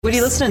What are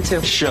you listening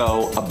to?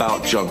 Show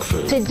about junk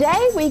food.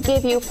 Today, we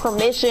give you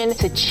permission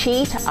to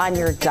cheat on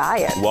your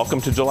diet. Welcome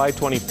to July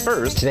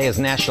 21st. Today is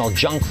National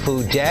Junk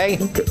Food Day.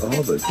 Look at all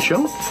the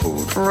junk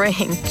food.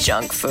 Bring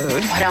junk food.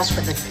 What else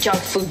would the junk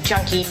food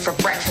junkie eat for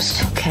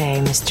breakfast? Okay,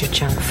 Mr.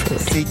 Junk Food.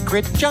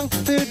 Secret junk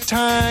food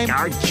time.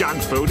 Our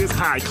junk food is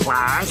high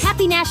class.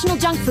 Happy National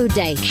Junk Food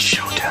Day.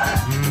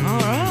 Showtime. All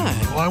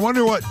right. Well, I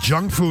wonder what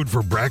junk food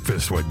for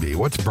breakfast would be.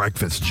 What's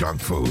breakfast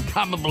junk food?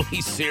 Probably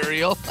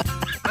cereal.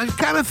 I was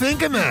kind of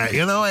thinking that.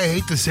 I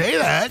hate to say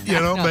that,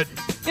 but...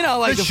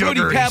 like the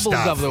Fruity Pebbles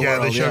stuff. of the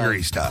world. The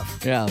sugary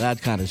stuff. Yeah,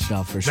 that kind of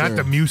stuff for sure. Not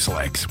the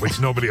Mucilex, which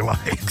nobody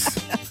likes.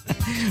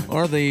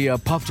 Or the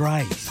puffed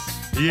rice.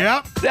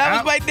 Yep. That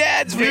was my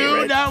dad's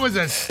favorite. Dude, that was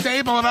a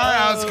staple in our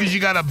house because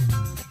you got a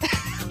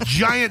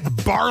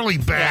giant barley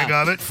bag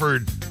of it for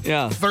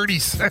 30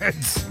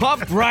 cents.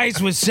 Puffed rice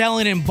was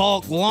selling in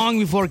bulk long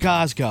before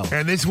Costco.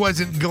 And this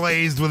wasn't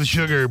glazed with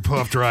sugar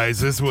puffed rice.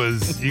 This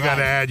was, you got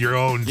to add your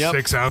own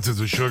 6 ounces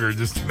of sugar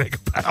just to make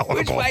it palatable.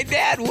 Which my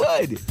dad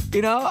would.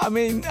 I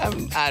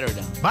don't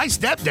know. My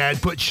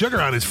stepdad put sugar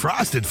on his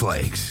Frosted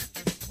Flakes.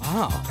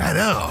 Wow. I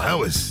know. That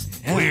was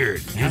weird.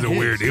 He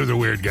was a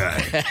weird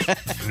guy.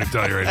 I'm going to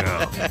tell you right now.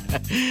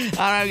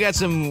 All right, we got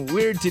some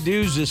weird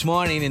to-dos this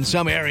morning. In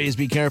some areas,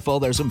 be careful.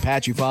 There's some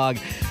patchy fog.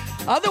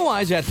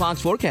 Otherwise, that Fox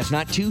forecast,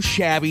 not too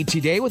shabby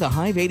today with a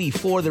high of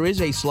 84. There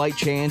is a slight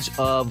chance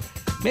of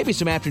maybe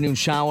some afternoon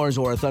showers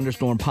or a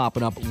thunderstorm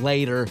popping up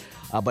later.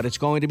 But it's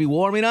going to be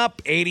warming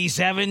up.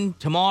 87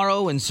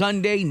 tomorrow and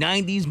Sunday,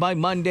 90s by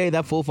Monday.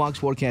 That full Fox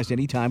forecast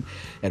anytime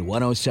at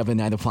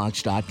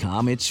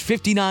 1079thefox.com. It's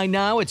 59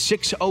 now. It's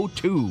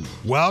 6:02.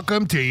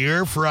 Welcome to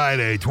your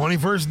Friday.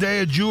 21st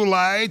day of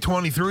July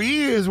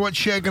 23 is what's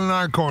shaking in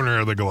our corner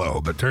of the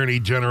globe. Attorney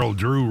General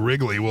Drew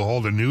Wrigley will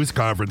hold a news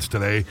conference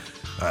today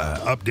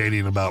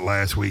updating about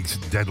last week's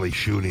deadly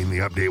shooting. The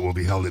update will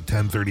be held at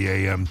 10:30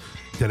 a.m.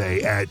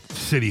 today at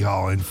City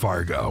Hall in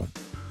Fargo.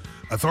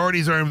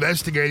 Authorities are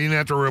investigating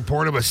after a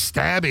report of a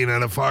stabbing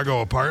at a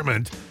Fargo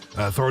apartment.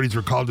 Authorities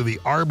were called to the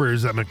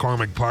Arbors at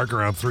McCormick Park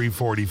around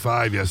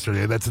 3:45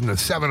 yesterday. That's in the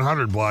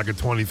 700 block at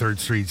 23rd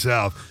Street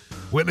South.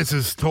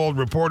 Witnesses told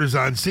reporters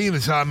on scene they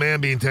saw a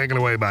man being taken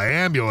away by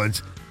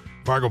ambulance.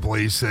 Fargo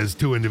police says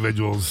 2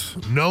 individuals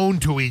known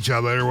to each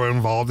other were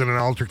involved in an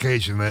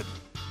altercation that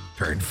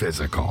turned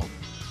physical.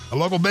 A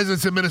local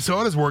business in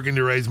Minnesota is working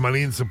to raise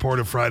money in support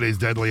of Friday's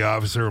deadly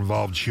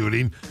officer-involved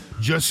shooting.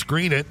 Just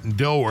Screen It in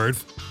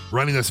Dilworth,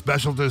 running a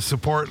special to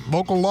support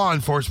local law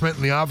enforcement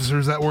and the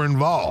officers that were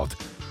involved.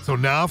 So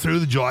now through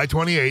the July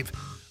 28th,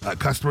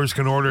 customers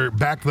can order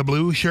Back the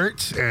Blue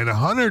shirts, and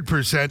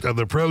 100% of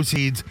the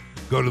proceeds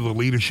go to the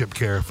Leadership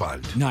Care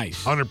Fund.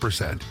 Nice.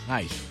 100%.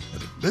 Nice.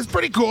 This is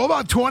pretty cool.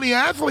 About 20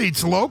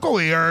 athletes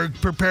locally are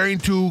preparing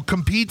to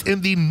compete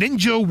in the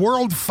Ninja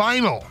World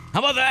Final. How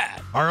about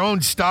that? Our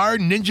own Star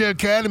Ninja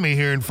Academy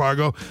here in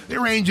Fargo. They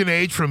range in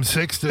age from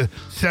 6 to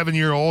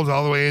 7-year-olds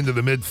all the way into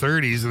the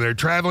mid-30s, and they're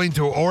traveling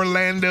to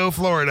Orlando,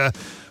 Florida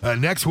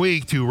next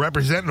week to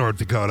represent North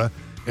Dakota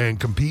and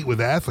compete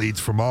with athletes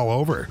from all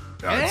over.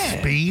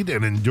 Speed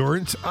and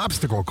endurance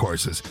obstacle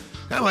courses.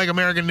 Kind of like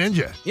American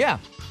Ninja. Yeah.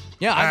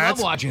 Yeah, I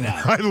love watching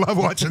that. I love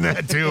watching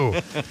that, too.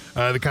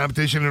 The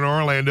competition in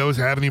Orlando is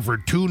happening for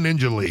 2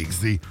 ninja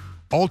leagues, the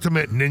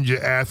Ultimate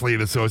Ninja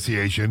Athlete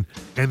Association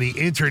and the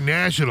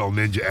International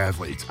Ninja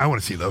Athletes. I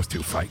want to see those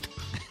 2 fight.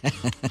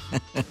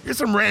 Here's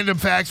some random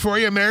facts for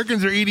you.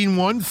 Americans are eating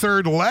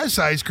 1/3 less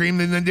ice cream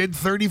than they did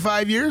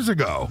 35 years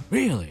ago.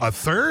 Really? A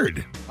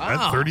third. Wow.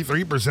 That's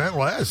 33%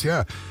 less,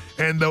 yeah.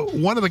 And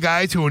one of the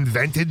guys who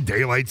invented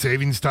daylight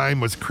savings time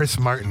was Chris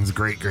Martin's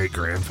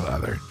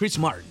great-great-grandfather. Chris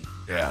Martin.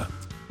 Yeah.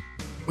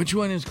 Which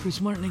one is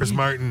Chris Martin again? Chris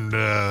Martin,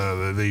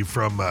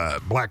 from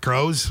Black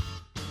Crowes.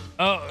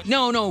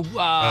 No.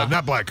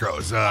 Not Black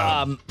Crowes. Is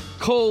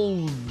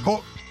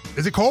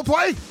it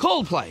Coldplay?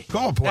 Coldplay.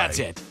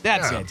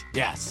 That's it.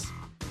 Yes.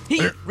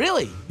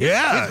 Really?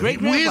 Yeah.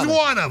 He's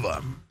one of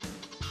them.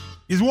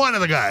 He's one of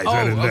the guys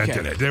that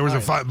invented it. There was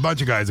a bunch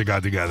of guys that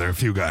got together, a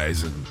few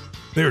guys, and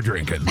they were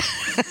drinking.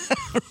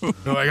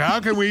 They're like, how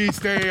can we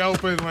stay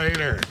open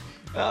later?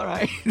 All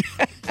right.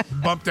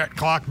 Bump that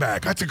clock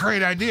back. That's a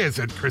great idea,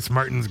 said Chris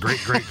Martin's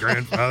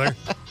great-great-grandfather.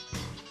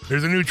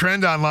 There's a new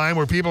trend online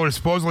where people are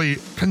supposedly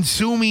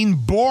consuming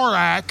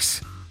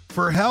borax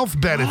for health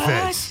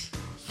benefits.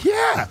 What?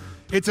 Yeah.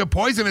 It's a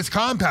poisonous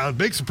compound.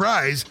 Big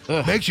surprise.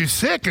 Ugh. Makes you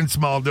sick in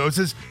small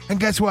doses. And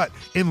guess what?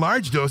 In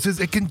large doses,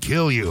 it can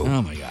kill you.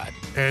 Oh, my God.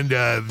 And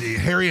the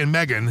Harry and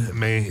Meghan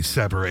may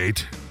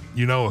separate.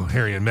 You know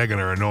Harry and Meghan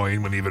are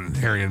annoying when even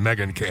Harry and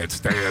Meghan can't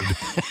stand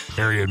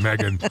Harry and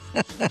Meghan.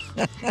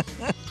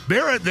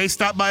 They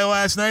stopped by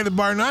last night at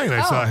Bar 9.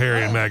 I saw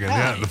Harry and Meghan.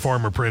 Nice. Yeah, the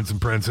former Prince and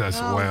Princess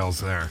of Wales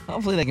there.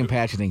 Hopefully they can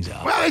patch things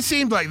up. Well, they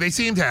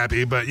seemed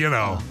happy, but you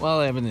know. Well,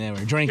 they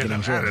were drinking,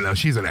 I'm sure. I don't know.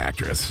 She's an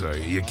actress, so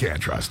you can't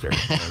trust her.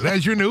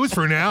 That's your news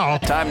for now.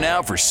 Time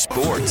now for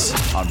sports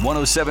on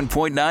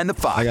 107.9 The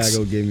Fox. I gotta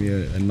go get me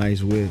a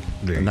nice whip.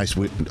 A nice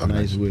whip? A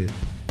nice whip.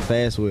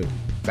 Fast whip.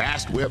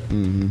 Fast whip?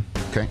 Mm-hmm.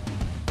 Okay.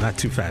 Not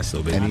too fast,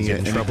 though, baby.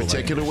 Any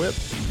particular whip?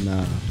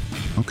 Nah.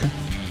 Okay.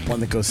 One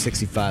that goes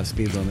 65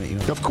 speed limit, you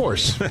know. Of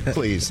course.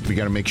 Please, we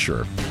got to make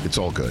sure it's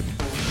all good.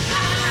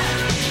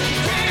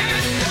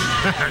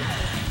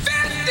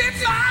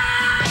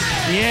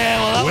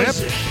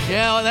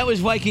 That was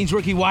Vikings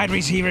rookie wide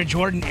receiver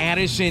Jordan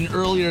Addison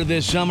earlier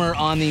this summer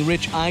on the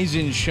Rich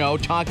Eisen show,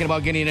 talking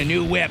about getting a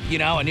new whip,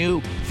 a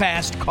new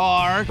fast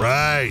car.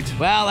 Right.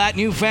 Well, that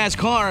new fast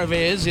car of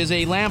his is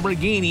a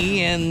Lamborghini,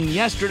 and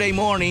yesterday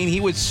morning he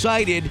was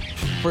cited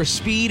for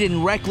speed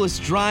and reckless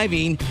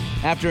driving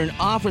after an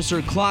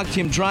officer clocked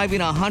him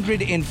driving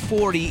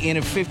 140 in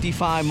a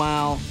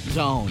 55-mile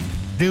zone.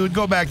 Dude,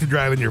 go back to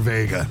driving your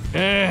Vega.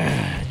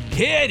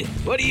 Kid,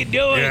 what are you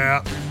doing?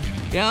 Yeah.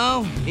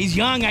 He's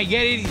young, I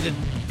get it. He's a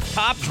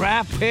top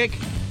draft pick.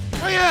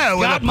 Oh, yeah,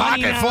 with Got a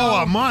money pocket now. full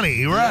of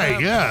money. Right,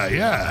 Yeah.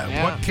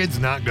 yeah. What kid's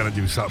not going to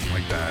do something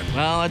like that?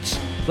 Well,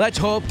 let's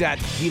hope that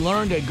he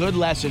learned a good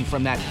lesson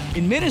from that.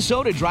 In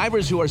Minnesota,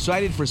 drivers who are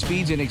cited for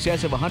speeds in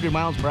excess of 100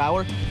 miles per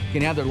hour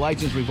can have their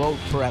license revoked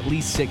for at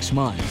least 6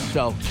 months.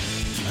 So,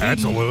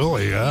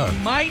 Absolutely, yeah.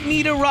 might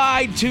need a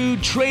ride to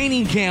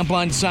training camp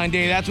on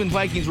Sunday. That's when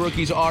Vikings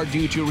rookies are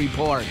due to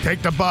report.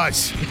 Take the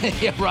bus.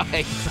 Yeah,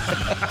 right.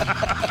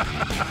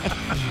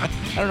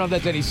 I don't know if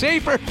that's any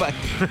safer, but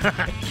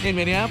in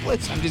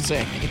Minneapolis, I'm just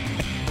saying.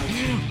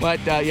 But,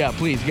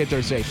 please get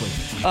there safely.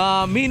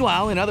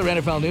 Meanwhile, in other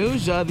NFL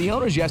news, the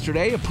owners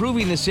yesterday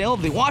approving the sale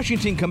of the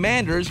Washington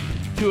Commanders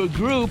to a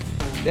group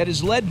that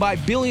is led by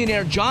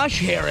billionaire Josh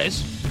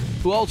Harris,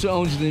 who also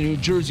owns the New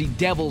Jersey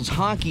Devils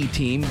hockey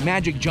team.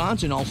 Magic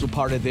Johnson also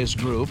part of this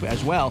group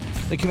as well.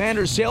 The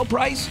Commanders' sale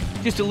price,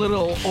 just a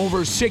little over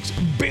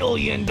 $6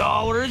 billion.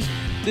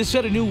 This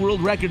set a new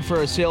world record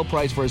for a sale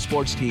price for a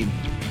sports team.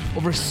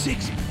 Over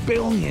 $6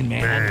 billion,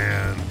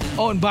 man.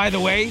 Oh, and by the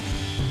way,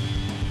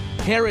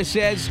 Harris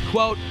says,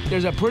 quote,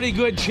 "There's a pretty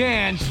good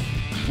chance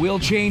we'll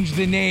change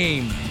the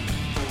name."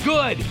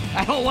 Good.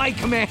 I don't like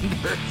Commanders.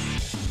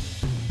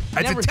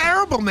 It's a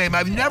terrible name.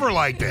 I've never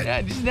liked it.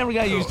 I just never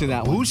got used to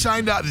that one. Who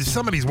signed up?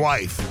 Somebody's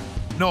wife.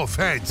 No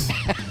offense.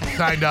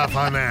 Signed off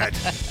on that.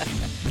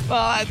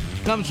 Well, that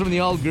comes from the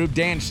old group,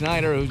 Dan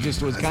Snyder, who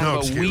just was kind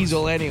of a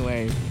weasel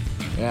anyway.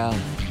 Yeah.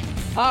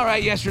 All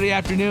right, yesterday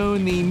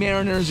afternoon, the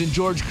Mariners and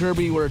George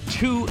Kirby were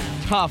too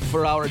tough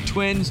for our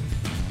Twins.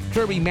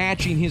 Kirby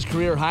matching his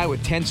career high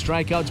with 10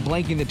 strikeouts,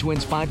 blanking the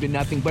Twins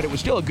 5-0, but it was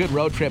still a good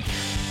road trip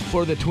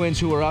for the Twins,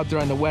 who were out there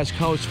on the West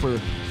Coast for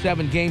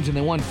 7 games, and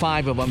they won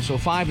 5 of them. So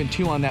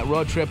 5-2 on that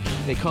road trip.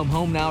 They come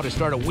home now to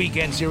start a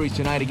weekend series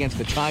tonight against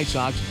the Chi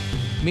Sox.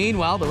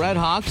 Meanwhile, the Red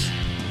Hawks,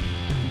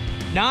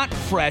 not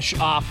fresh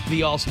off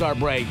the All-Star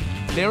break.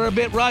 They were a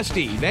bit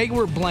rusty. They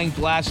were blanked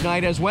last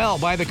night as well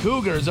by the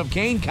Cougars of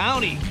Kane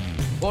County.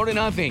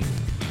 4-0.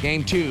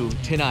 Game 2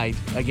 tonight,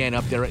 again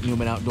up there at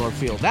Newman Outdoor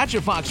Field. That's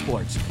your Fox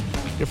Sports.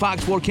 Your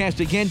Fox forecast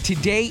again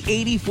today,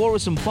 84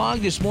 with some fog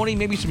this morning,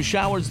 maybe some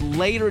showers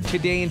later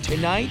today and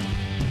tonight.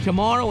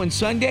 Tomorrow and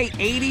Sunday,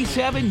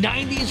 87,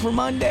 90s for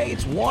Monday.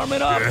 It's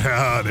warming up.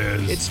 Yeah, it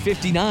is. It's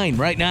 59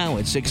 right now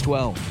at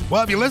 6:12.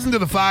 Well, if you listen to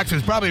the Fox,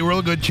 there's probably a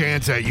real good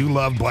chance that you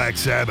love Black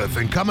Sabbath.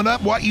 And coming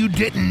up, what you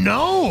didn't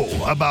know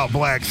about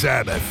Black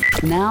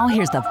Sabbath. Now,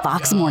 here's the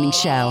Fox Morning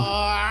Show.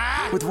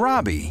 With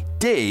Robbie,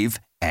 Dave,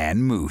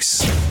 and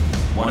Moose.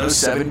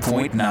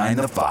 107.9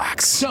 The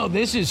Fox. So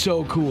this is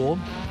so cool.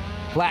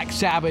 Black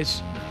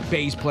Sabbath's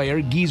bass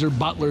player, Geezer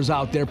Butler's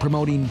out there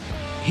promoting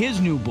his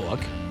new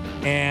book.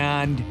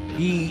 And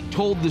he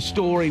told the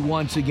story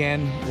once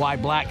again why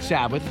Black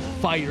Sabbath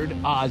fired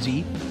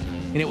Ozzy.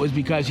 And it was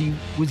because he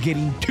was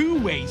getting too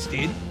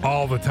wasted.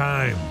 All the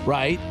time.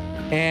 Right?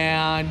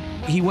 And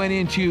he went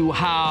into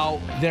how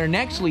their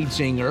next lead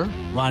singer,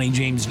 Ronnie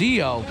James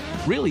Dio,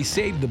 really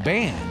saved the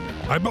band.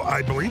 I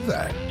believe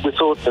that. We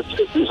thought that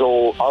it was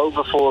all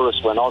over for us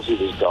when Ozzy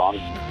was gone.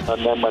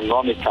 And then when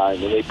Ronnie came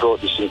and he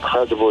brought this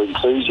incredible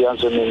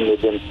enthusiasm in with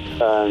him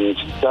and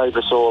gave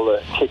us all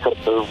a kick up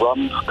the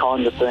rump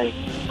kind of thing.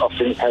 I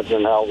think Heaven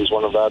and Hell was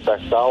one of our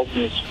best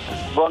albums.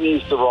 Ronnie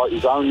used to write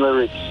his own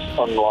lyrics,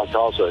 unlike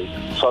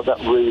Ozzy. So that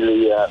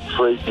really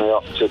freed me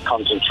up to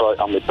concentrate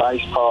on the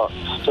bass part.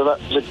 So that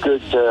was a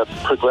good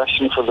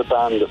progression for the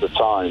band at the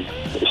time.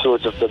 It's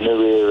sort of the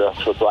new era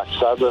for Black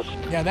Sabbath.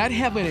 Yeah, that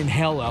Heaven and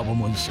Hell album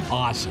was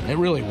awesome. It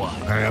really was.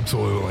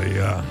 Absolutely,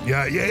 yeah.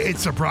 Yeah, it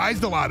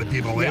surprised a lot of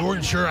people. They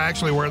weren't sure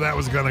actually where that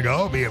was going to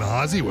go, being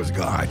Ozzy was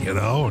gone, you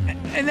know.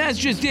 And that's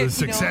just it. The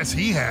success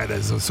he had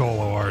as a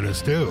solo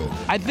artist, too.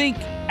 I think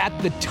at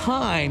the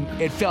time,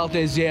 it felt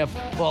as if,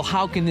 well,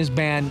 how can this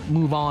band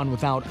move on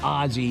without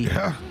Ozzy?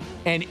 Yeah.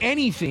 And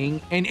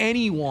anything and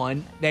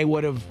anyone they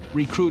would have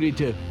recruited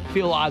to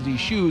fill Ozzy's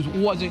shoes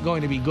wasn't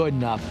going to be good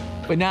enough.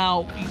 But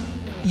now,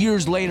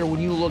 years later,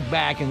 when you look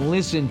back and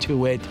listen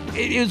to it,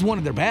 it is one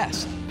of their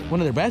best. One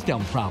of their best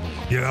albums, probably.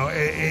 You know,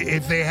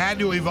 if they had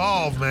to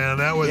evolve, man,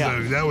 that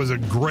was a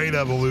great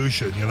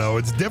evolution. You know,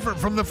 it's different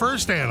from the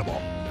first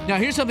Animal. Now,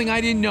 here's something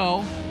I didn't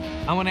know.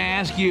 I want to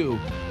ask you.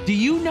 Do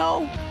you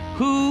know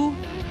who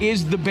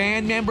is the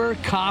band member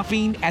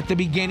coughing at the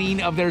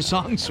beginning of their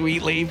song,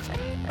 Sweet Leaf?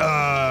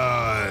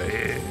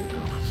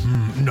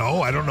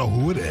 No, I don't know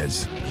who it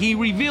is. He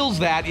reveals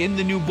that in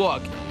the new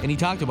book, and he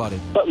talked about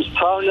it. That was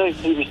Tony.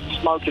 He was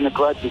smoking a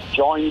graduate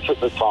joint at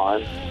the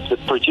time. The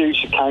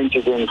producer came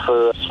to him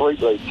for a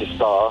sweet leaf to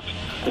start,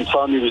 and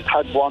Tony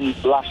had one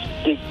last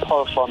big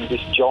puff on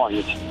this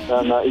joint,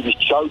 and he was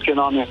choking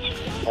on it.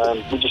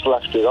 We just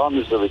left it on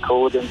as the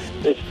recording.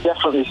 It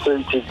definitely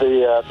suited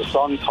the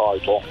song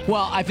title.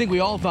 Well, I think we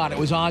all thought it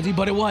was Ozzy,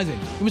 but it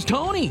wasn't. It was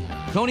Tony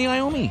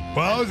Iommi.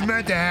 Well, it was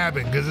meant to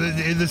happen because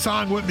the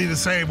song wouldn't be the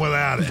same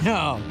without it.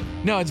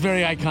 No, it's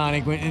very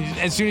iconic.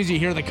 As soon as you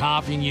hear the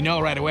coughing, you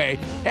know right away,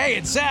 hey,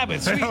 it's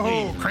Sabbath.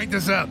 Oh, crank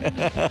this up.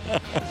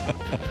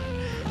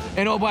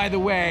 And oh, by the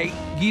way,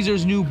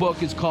 Geezer's new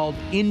book is called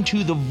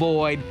Into the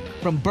Void,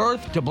 From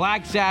Birth to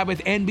Black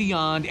Sabbath and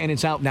Beyond, and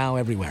it's out now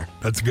everywhere.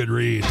 That's a good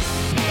read.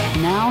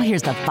 Now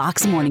here's the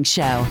Fox Morning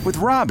Show. With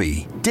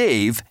Robbie,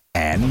 Dave,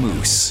 and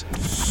Moose.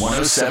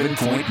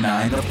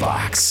 107.9 The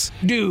Fox.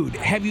 Dude,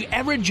 have you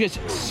ever just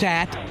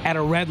sat at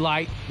a red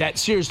light that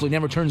seriously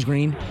never turns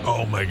green?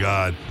 Oh, my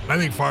God. I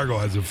think Fargo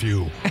has a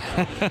few.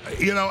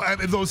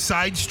 Those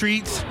side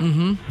streets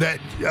that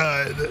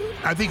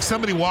I think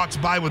somebody walks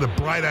by with a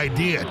bright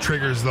idea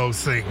triggers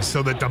those things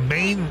so that the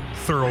main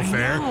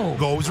thoroughfare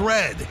goes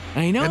red.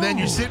 I know. And then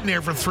you're sitting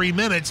there for 3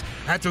 minutes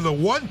after the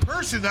one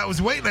person that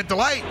was waiting at the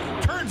light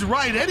turns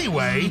right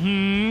anyway.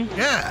 Mm-hmm.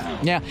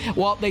 Yeah.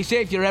 Well, they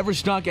say if you're ever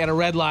stuck at a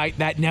red light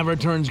that never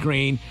turns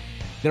green,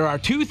 there are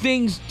two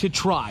things to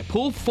try.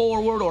 Pull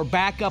forward or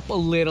back up a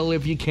little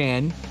if you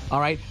can. All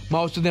right.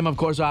 Most of them, of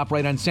course,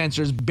 operate on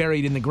sensors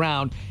buried in the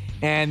ground,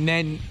 and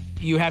then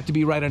you have to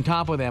be right on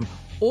top of them.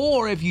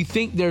 Or if you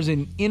think there's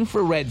an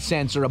infrared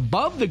sensor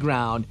above the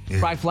ground,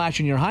 try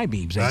flashing your high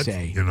beams, they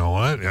say. You know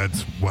what?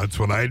 That's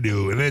what I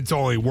do. And it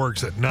only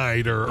works at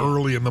night or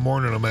early in the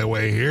morning on my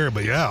way here.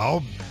 But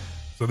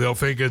so they'll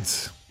think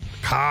it's a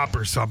cop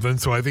or something.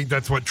 So I think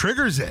that's what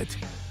triggers it.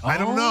 I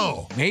don't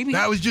know. Maybe.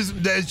 That's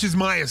just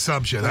my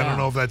assumption. I don't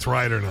know if that's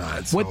right or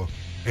not. So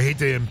I hate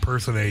to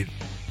impersonate,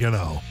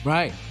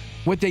 Right.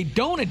 What they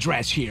don't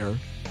address here,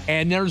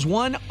 and there's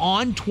one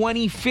on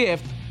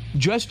 25th,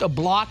 just a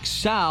block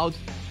south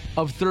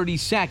of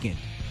 32nd.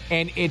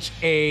 And it's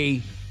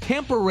a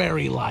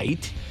temporary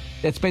light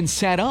that's been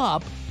set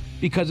up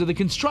because of the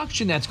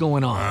construction that's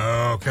going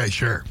on. Okay,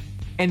 sure.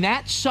 And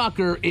that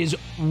sucker is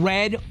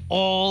red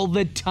all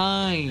the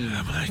time.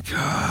 Oh, my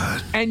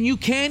God. And you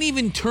can't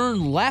even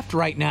turn left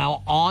right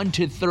now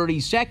onto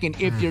 32nd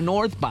if you're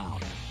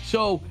northbound.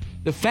 So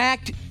the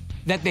fact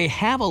that they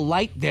have a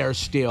light there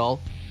still,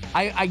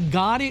 I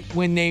got it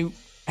when they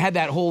had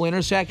that whole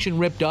intersection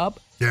ripped up.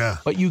 Yeah.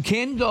 But you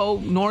can go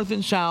north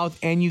and south,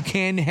 and you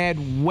can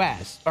head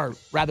west, or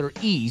rather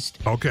east.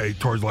 Okay,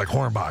 towards like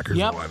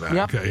Hornbachers and whatnot.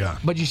 Yep. Okay, yeah.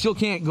 But you still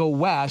can't go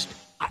west.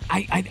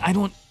 I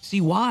don't see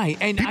why.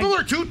 And people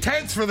are too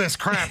tense for this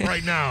crap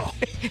right now.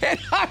 And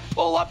I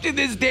pull up to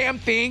this damn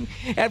thing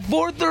at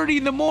 4:30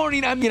 in the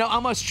morning. I'm a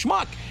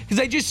schmuck because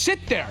I just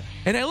sit there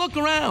and I look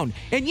around.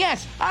 And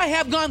yes, I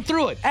have gone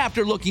through it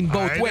after looking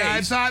both ways.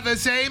 I thought the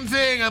same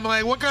thing. I'm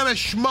like, what kind of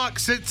schmuck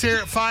sits here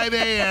at 5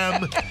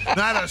 a.m.,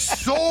 not a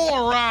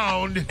soul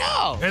around,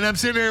 No. and I'm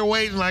sitting here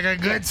waiting like a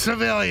good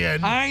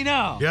civilian. I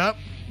know. Yep.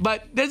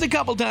 But there's a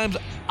couple times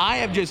I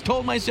have just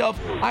told myself,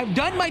 I've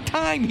done my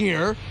time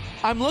here.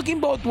 I'm looking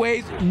both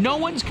ways. No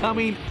one's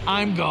coming.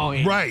 I'm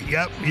going. Right.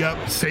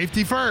 Yep.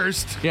 Safety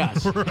first.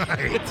 Yes.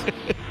 Right.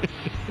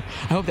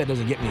 I hope that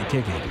doesn't get me a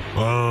ticket.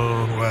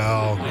 Oh,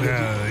 well,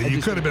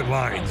 you could have been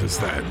lying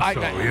just then.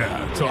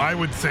 So I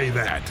would say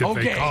that if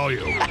they call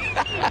you.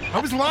 I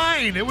was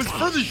lying. It was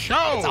for the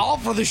show. It's all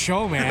for the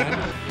show,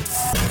 man.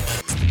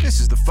 This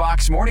is the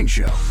Fox Morning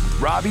Show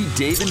with Robbie,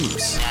 Dave, and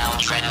Moose.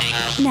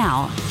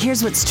 Now,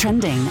 here's what's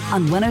trending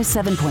on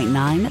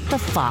 107.9 The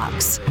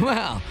Fox.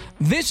 Well,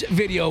 this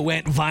video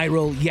went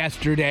viral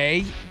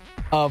yesterday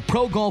of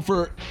pro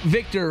golfer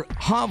Victor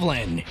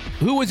Hovland,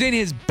 who was in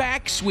his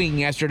backswing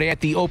yesterday at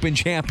the Open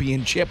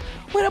Championship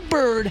when a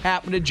bird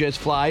happened to just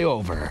fly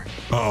over.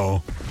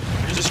 Uh-oh.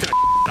 You're just gonna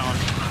on.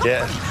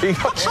 Yeah.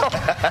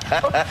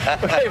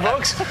 Okay,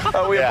 folks,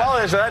 we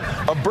apologize for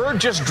that. A bird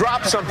just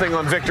dropped something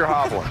on Victor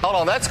Hovland. Hold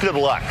on, that's good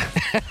luck.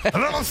 A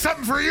little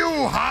something for you,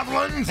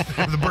 Hovland,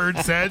 the bird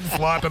said,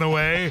 flopping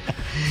away.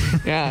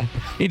 Yeah,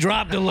 he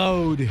dropped a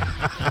load.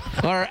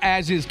 Or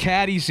as his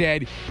caddy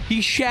said,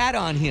 he shat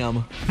on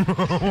him.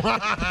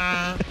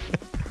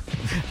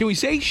 Can we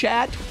say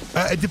shat?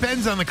 It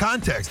depends on the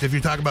context. If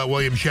you're talking about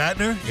William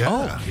Shatner,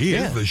 he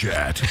is the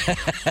shat.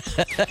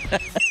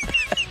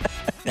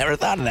 Never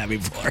thought of that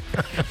before.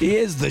 He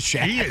is the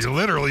shat. He is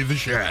literally the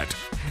shat.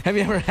 Have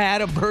you ever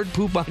had a bird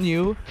poop on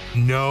you?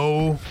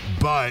 No,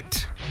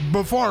 but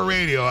before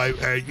radio,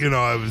 I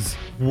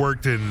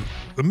worked in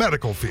the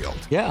medical field.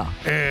 Yeah.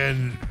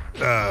 And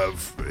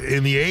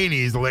in the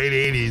 80s, the late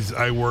 80s,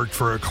 I worked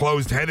for a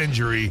closed head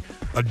injury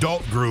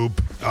adult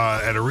group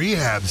at a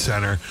rehab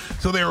center.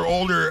 So they were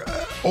older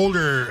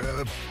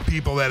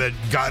people that had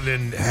gotten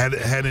in head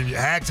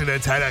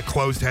accidents, had a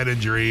closed head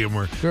injury, and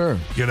were,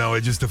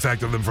 it just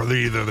affected them for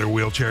either their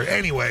wheelchair.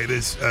 Anyway,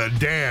 this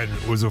Dan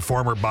was a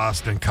former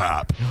Boston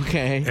cop.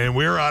 Okay. And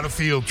we were on a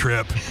field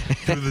trip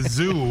to the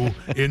zoo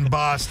in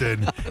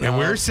Boston, and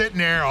we're sitting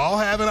there all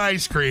having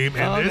ice cream,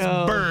 and this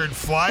bird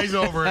flies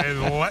over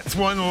and lets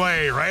one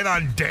lay right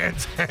on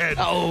Dan's head.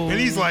 And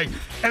he's like,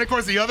 and of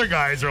course the other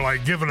guys are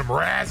like giving him,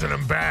 razzing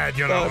him bad,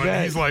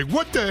 and he's like,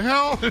 what the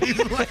hell? And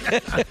he's like,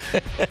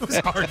 it was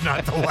hard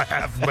not to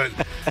laugh, but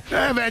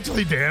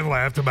eventually Dan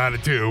laughed about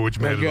it too, which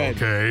made it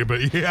okay.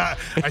 But yeah,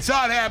 I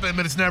saw it happen,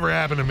 but it's never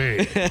happened to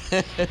me.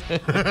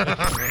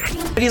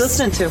 What are you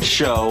listening to?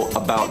 Show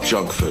about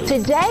junk food.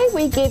 Today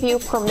we give you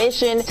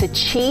permission to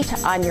cheat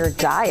on your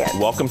diet.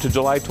 Welcome to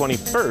July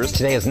 21st.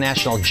 Today is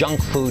National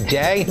Junk Food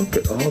Day. Look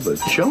at all the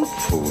junk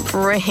food.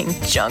 Bring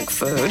junk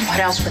food. What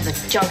else would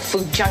the junk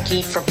food junkie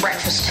eat for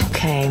breakfast?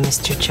 Okay,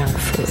 Mr. Junk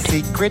Food.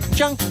 Secret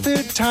junk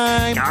food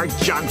time. Our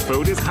junk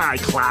food is high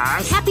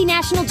class. Happy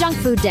National Junk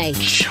Food Day.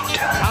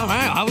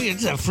 Showtime. All right,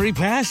 it's a free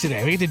pass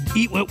today. We get to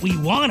eat what we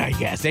want, I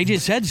guess. They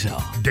just said so.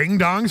 Ding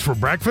dongs for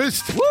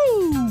breakfast?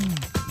 Woo!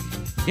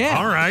 Yeah.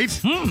 All right.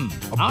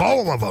 A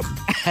bowl of them.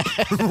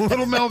 A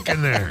little milk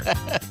in there.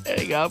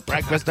 There you go.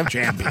 Breakfast of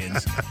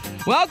champions.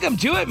 Welcome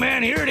to it,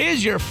 man. Here it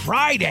is, your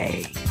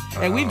Friday.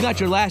 And we've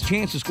got your last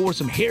chance to score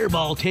some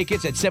hairball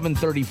tickets at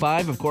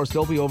 7:35. Of course,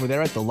 they'll be over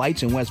there at the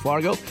Lights in West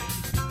Fargo.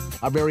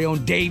 Our very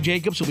own Dave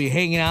Jacobs will be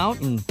hanging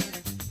out and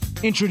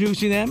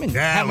introducing them. And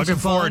having looking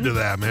some fun. forward to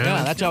that, man.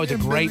 Yeah, that's always a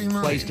great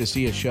place to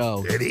see a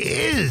show. It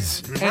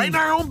is. Right in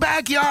our own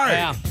backyard.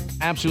 Yeah.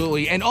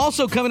 Absolutely. And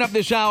also coming up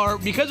this hour,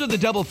 because of the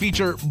double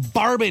feature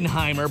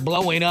Barbenheimer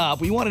blowing up,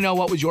 we want to know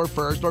what was your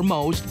first or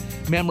most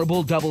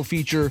memorable double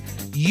feature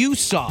you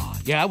saw.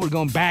 Yeah, we're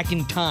going back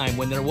in time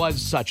when there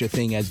was such a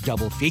thing as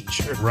double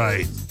feature.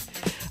 Right.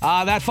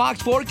 That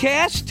Fox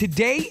forecast,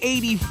 today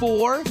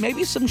 84,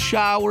 maybe some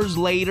showers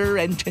later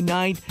and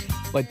tonight.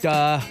 But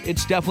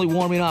it's definitely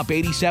warming up.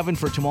 87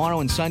 for tomorrow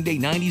and Sunday,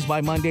 90s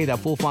by Monday. That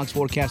full Fox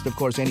forecast, of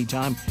course,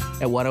 anytime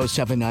at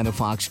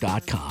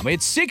 1079thefox.com.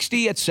 It's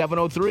 60 at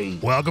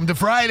 7:03. Welcome to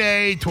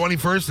Friday,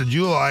 21st of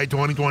July,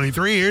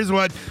 2023. Here's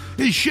what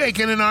is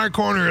shaking in our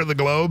corner of the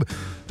globe.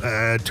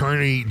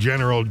 Attorney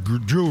General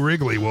Drew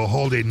Wrigley will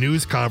hold a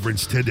news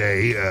conference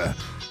today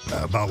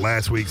about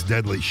last week's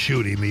deadly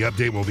shooting. The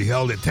update will be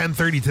held at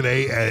 10:30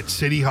 today at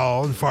City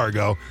Hall in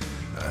Fargo.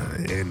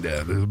 And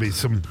there'll be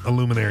some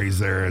luminaries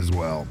there as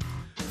well.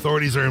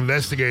 Authorities are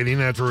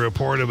investigating after a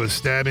report of a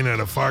stabbing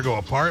at a Fargo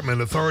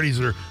apartment. Authorities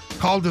are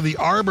called to the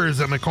Arbors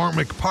at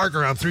McCormick Park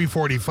around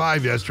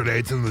 3:45 yesterday.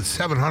 It's in the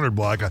 700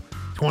 block of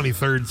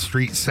 23rd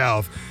Street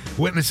South.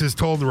 Witnesses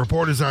told the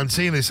reporters on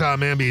scene they saw a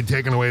man being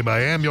taken away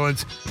by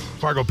ambulance.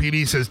 Fargo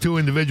PD says two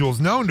individuals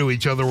known to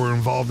each other were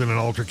involved in an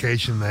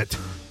altercation that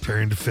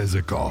turned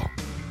physical.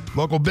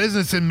 Local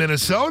business in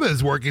Minnesota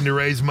is working to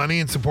raise money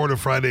in support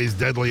of Friday's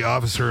deadly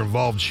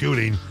officer-involved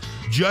shooting.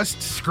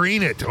 Just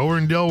Screen It over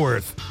in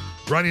Dilworth,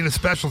 running a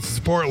special to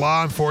support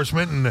law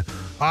enforcement and the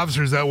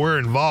officers that were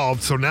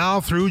involved. So now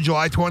through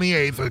July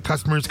 28th,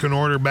 customers can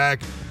order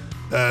back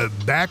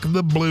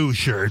the blue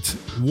shirts.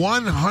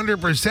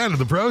 100% of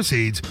the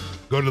proceeds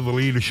go to the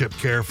Leadership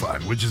Care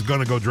Fund, which is going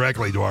to go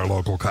directly to our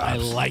local cops. I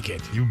like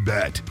it. You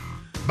bet.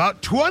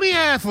 About 20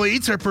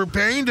 athletes are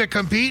preparing to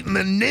compete in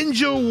the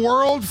Ninja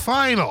World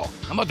Final.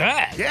 How about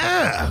that?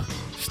 Yeah.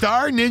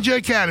 Star Ninja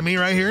Academy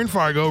right here in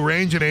Fargo,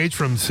 range in age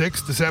from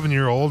 6 to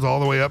 7-year-olds all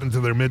the way up into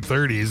their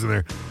mid-30s. And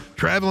they're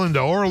traveling to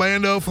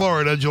Orlando,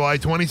 Florida, July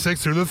 26th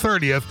through the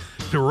 30th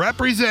to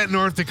represent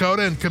North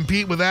Dakota and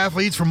compete with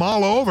athletes from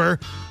all over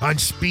on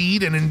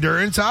speed and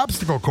endurance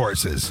obstacle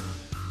courses.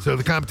 So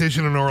the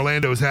competition in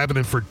Orlando is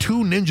happening for two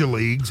ninja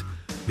leagues,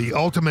 the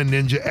Ultimate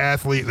Ninja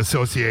Athlete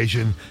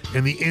Association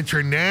and the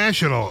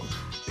International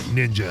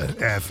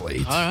Ninja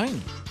Athletes. All right.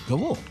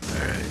 Cool. All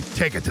right.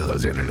 Take it to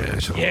those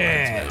international ones,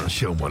 man.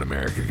 Show them what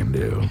America can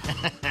do.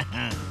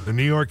 The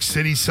New York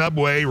City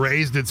subway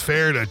raised its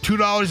fare to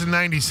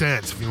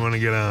 $2.90 if you want to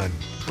get on.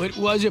 What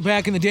was it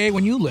back in the day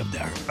when you lived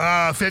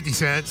there? 50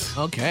 cents.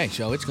 Okay,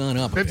 so it's gone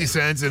up. 50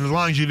 cents, and as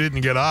long as you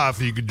didn't get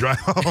off, you could drive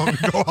home and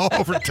go all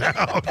over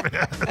town,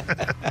 man.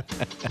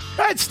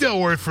 That's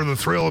still worth for the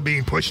thrill of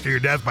being pushed to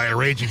your death by a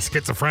raging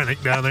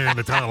schizophrenic down there in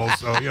the tunnels,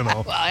 so, you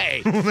know. Well,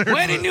 hey,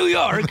 when in New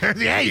York.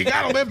 Yeah, you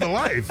got to live the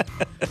life.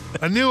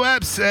 A new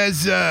app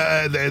says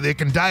they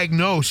can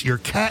diagnose your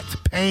cat's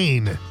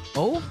pain.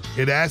 Oh?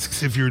 It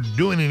asks if you're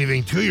doing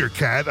anything to your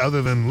cat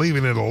other than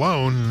leaving it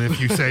alone. And if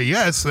you say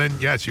yes, then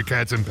yes, your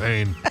cat's in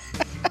pain.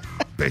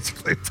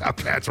 Basically, it's how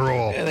cats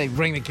roll. Yeah, they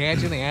bring the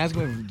cats in, they ask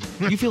them,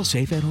 do you feel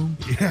safe at home?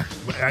 Yeah,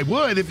 I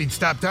would if he'd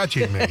stop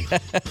touching me.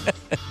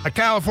 A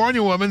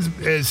California woman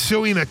is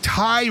suing a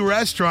Thai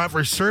restaurant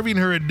for serving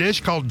her a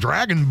dish called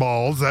Dragon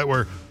Balls that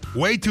were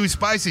way too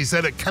spicy.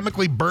 Said it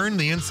chemically burned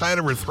the inside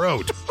of her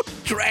throat.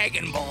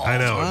 Dragon Balls. I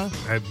know.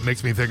 It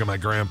makes me think of my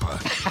grandpa.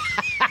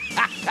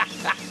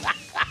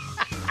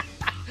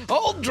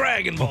 Old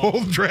Dragon Ball.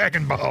 Old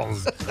Dragon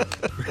Balls.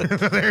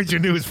 There's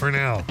your news for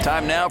now.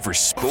 Time now for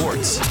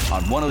sports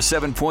on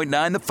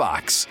 107.9 The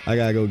Fox. I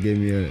gotta go get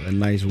me a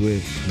nice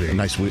whip. A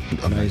nice whip.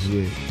 A nice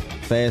whip.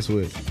 Fast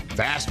whip.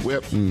 Fast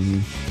whip.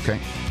 Mm-hmm. Okay.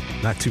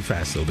 Not too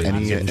fast, though.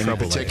 Any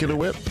particular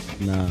whip?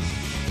 Nah.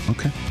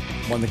 Okay.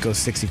 One that goes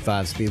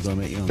 65 speed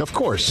limit, you know. Of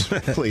course.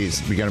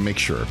 Please. We got to make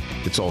sure.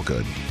 It's all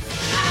good.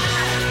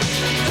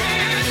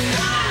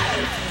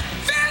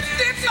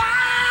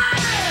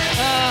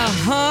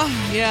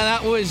 Yeah,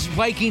 that was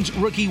Vikings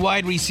rookie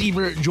wide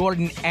receiver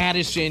Jordan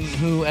Addison,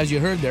 who, as you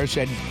heard there,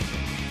 said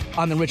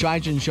on the Rich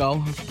Eisen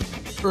show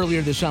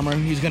earlier this summer,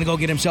 he's going to go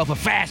get himself a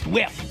fast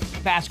whip.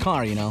 Fast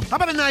car, you know. How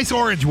about a nice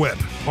orange whip?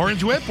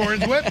 Orange whip,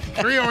 orange whip,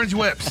 3 orange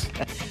whips.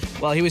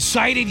 Well, he was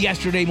cited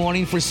yesterday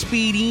morning for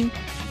speeding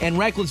and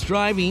reckless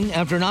driving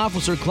after an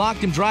officer clocked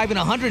him driving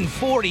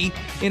 140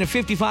 in a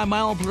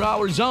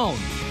 55-mile-per-hour zone.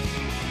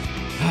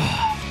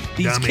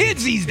 These dummy.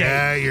 Kids these days.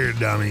 Yeah, you're a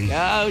dummy.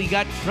 Oh, he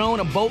got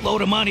thrown a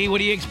boatload of money. What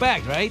do you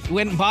expect, right? He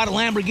went and bought a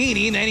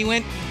Lamborghini, and then he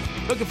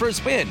took it for a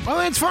spin. Well,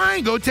 that's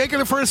fine. Go take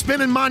it for a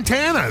spin in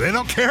Montana. They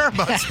don't care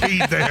about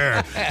speed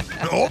there.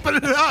 Open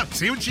it up.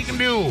 See what you can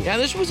do. Yeah,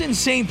 this was in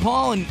St.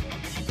 Paul, and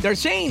they're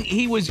saying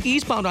he was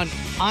eastbound on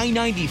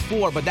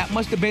I-94, but that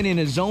must have been in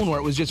a zone where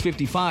it was just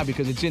 55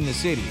 because it's in the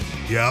city.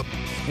 Yep.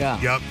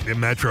 Yeah. Yep, in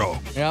Metro.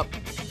 Yep.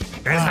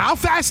 And how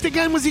fast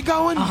again was he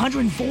going?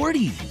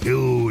 140.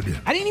 Dude.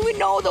 I didn't even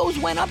know those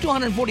went up to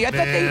 140. I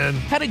thought they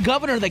had a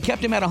governor that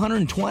kept him at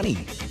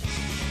 120.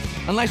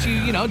 Unless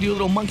you do a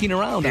little monkeying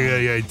around. Yeah,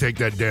 you take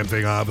that damn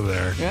thing off of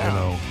there. Yeah. You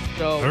know.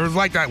 So, there's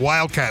like that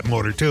Wildcat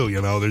motor, too,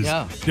 you know. There's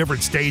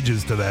different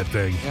stages to that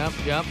thing.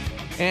 Yep.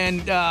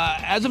 And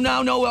as of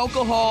now, no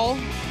alcohol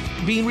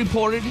being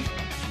reported.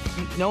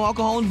 No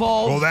alcohol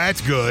involved. Well,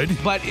 that's good.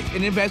 But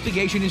an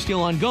investigation is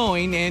still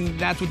ongoing, and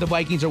that's what the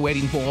Vikings are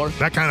waiting for.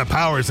 That kind of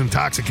power is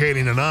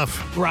intoxicating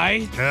enough.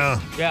 Right?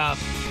 Yeah.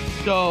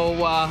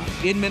 So,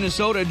 in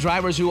Minnesota,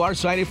 drivers who are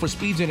cited for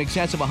speeds in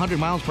excess of 100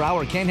 miles per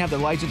hour can have their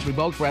license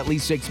revoked for at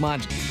least 6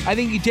 months. I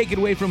think you take it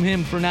away from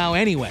him for now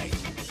anyway.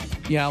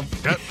 You know,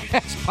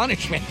 that's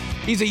punishment.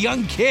 He's a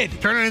young kid.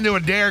 Turn it into a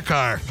dare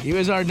car. He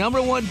was our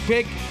number 1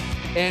 pick,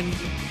 and,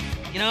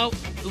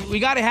 we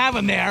got to have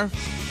him there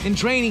in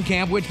training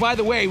camp, which, by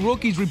the way,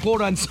 rookies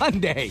report on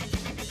Sunday.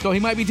 So he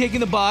might be taking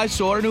the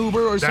bus or an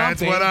Uber or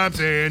something. That's what I'm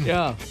saying.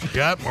 Yeah.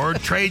 Yep. Or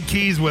trade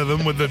keys with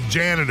him with the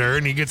janitor,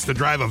 and he gets to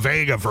drive a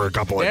Vega for a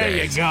couple of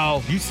days. There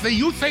you go.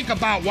 You think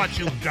about what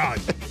you've done.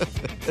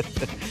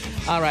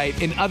 All right.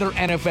 In other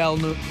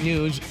NFL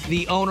news,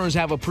 the owners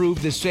have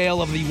approved the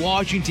sale of the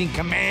Washington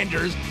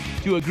Commanders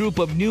to a group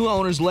of new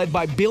owners led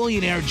by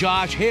billionaire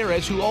Josh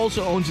Harris, who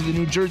also owns the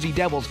New Jersey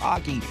Devils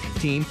hockey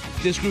team.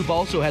 This group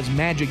also has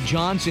Magic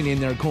Johnson in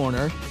their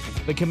corner.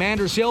 The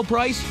Commanders' sale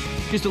price,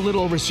 just a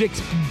little over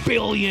 $6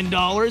 billion.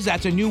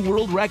 That's a new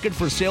world record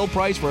for sale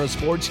price for a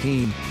sports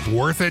team.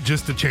 Worth it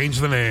just to change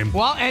the name.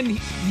 Well, and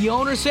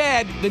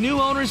the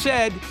new owner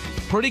said,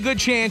 pretty good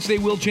chance they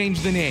will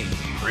change the name.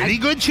 Pretty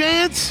good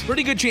chance?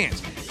 Pretty good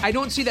chance. I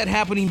don't see that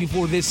happening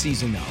before this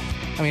season, though.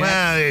 I mean,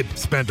 they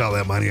spent all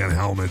that money on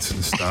helmets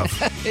and stuff.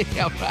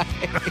 Yeah, right.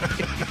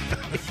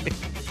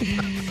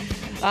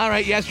 All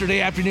right,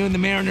 yesterday afternoon, the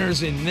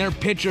Mariners and their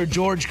pitcher,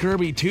 George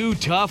Kirby, too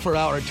tough for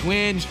our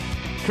Twins.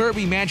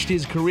 Kirby matched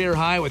his career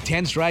high with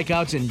 10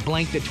 strikeouts and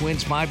blanked the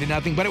Twins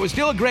 5-0. But it was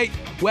still a great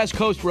West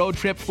Coast road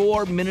trip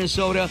for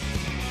Minnesota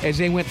as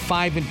they went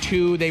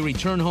 5-2. They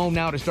return home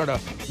now to start a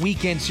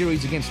weekend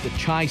series against the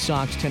Chi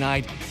Sox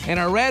tonight. And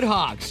our Red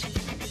Hawks,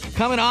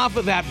 coming off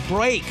of that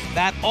break,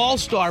 that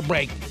all-star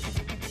break,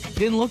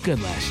 didn't look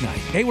good last night.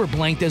 They were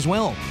blanked as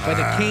well by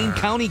the Kane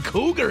County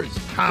Cougars.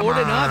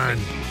 4-0.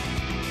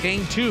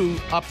 Game 2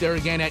 up there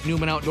again at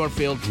Newman Outdoor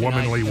Field tonight.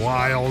 Womanly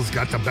Wiles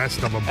got the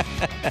best of them.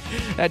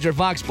 That's your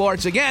Fox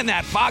Sports. Again,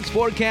 that Fox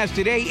forecast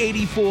today,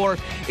 84,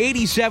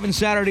 87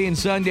 Saturday and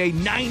Sunday,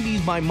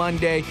 90s by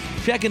Monday.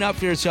 Checking up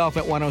for yourself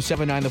at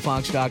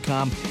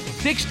 1079thefox.com.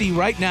 60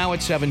 right now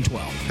at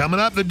 712. Coming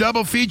up, the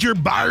double feature,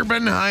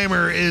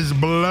 Barbenheimer is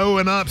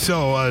blowing up.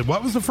 So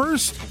what was the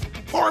first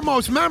or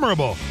most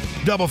memorable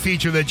double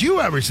feature that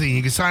you ever seen?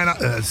 You can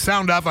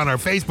sound off on our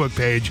Facebook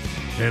page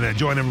and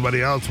join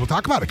everybody else. We'll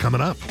talk about it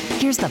coming up.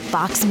 Here's the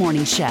Fox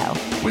Morning Show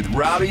with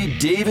Rowdy,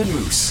 Dave, and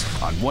Moose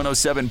on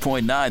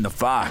 107.9 The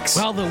Fox.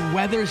 Well, the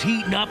weather's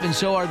heating up, and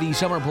so are the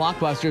summer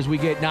blockbusters. We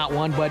get not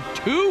one, but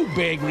 2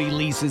 big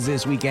releases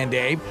this weekend,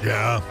 Dave.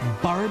 Yeah.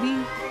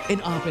 Barbie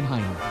and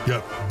Oppenheimer.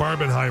 Yep,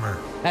 Barbenheimer.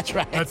 That's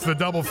right. That's the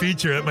double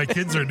feature that my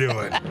kids are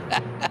doing.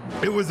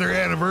 It was their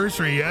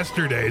anniversary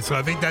yesterday, so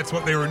I think that's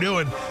what they were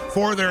doing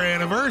for their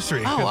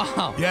anniversary. Oh,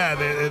 wow. Yeah,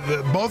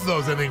 both of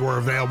those, I think, were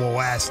available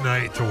last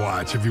night to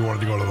watch if you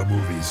wanted to go to the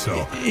movies.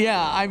 So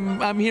yeah,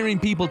 I'm hearing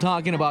people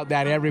talking about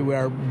that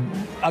everywhere.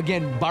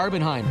 Again,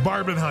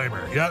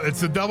 Barbenheimer. Yeah, it's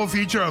the double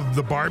feature of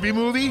the Barbie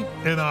movie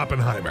and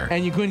Oppenheimer.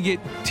 And you couldn't get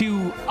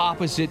 2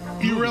 opposite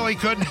You really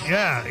couldn't.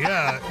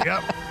 Yeah.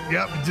 Yep.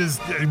 Yep,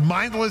 just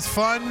mindless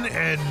fun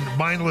and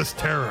mindless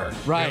terror.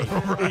 Right.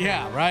 Right.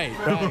 Yeah, right.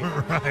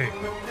 Right.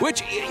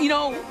 Which,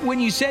 when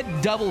you said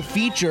double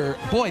feature,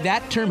 boy,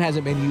 that term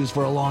hasn't been used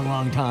for a long,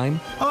 long time.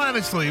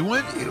 Honestly,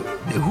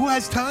 who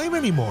has time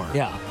anymore?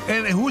 Yeah.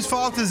 And whose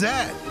fault is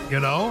that?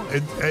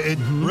 It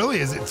really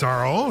is. It's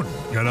our own.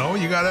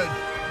 You gotta.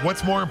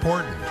 What's more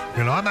important?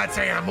 I'm not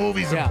saying a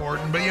movie's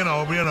important,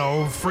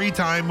 but free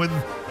time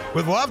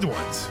with loved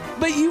ones.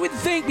 But you would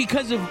think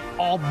because of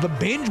all the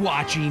binge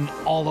watching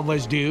all of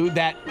us do,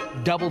 that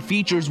double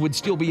features would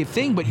still be a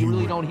thing, but you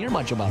really don't hear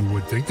much about it. You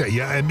would think that,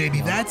 yeah, and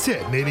maybe that's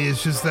it. Maybe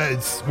it's just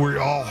that we're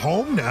all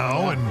home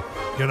now, and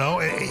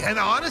and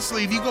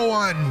honestly, if you go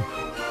on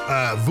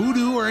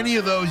Vudu or any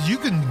of those, you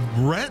can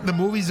rent the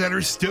movies that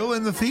are still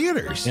in the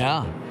theaters.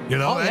 Yeah.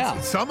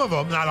 Some of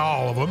them, not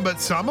all of them, but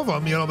some of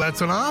them,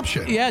 that's an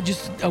option. Yeah,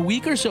 just a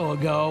week or so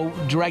ago,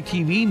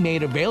 DirecTV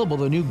made available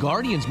the new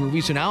Guardians movie,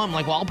 so now I'm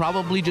like, well, I'll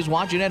probably just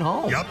watch it at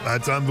home. Yep,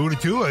 that's on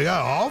Vudu too.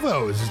 Yeah, all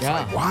those. It's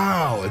like,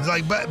 wow. It's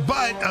like, but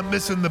I'm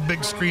missing the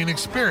big screen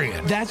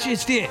experience. That's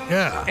just it.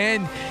 Yeah.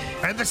 And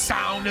the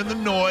sound and the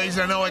noise.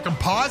 I know I can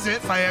pause it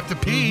if I have to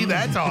pee.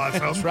 That's awesome.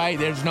 That's right.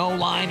 There's no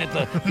line at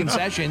the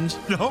concessions.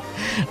 No.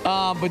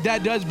 But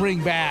that does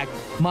bring back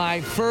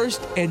my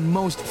first and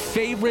most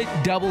favorite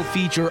double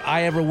feature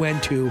I ever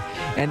went to.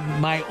 And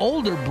my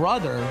older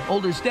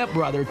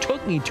stepbrother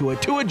took me to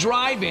a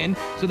drive-in,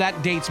 so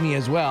that dates me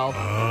as well.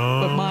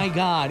 But my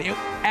God,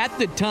 at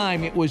the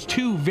time, it was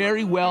two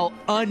very well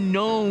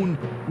unknown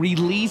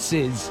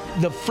releases.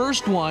 The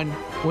first one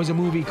was a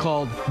movie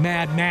called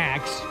Mad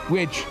Max,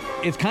 which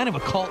is kind of a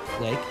cult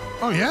flick.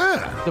 Oh,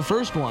 yeah. The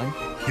first one.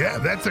 Yeah,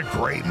 that's a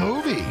great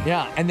movie.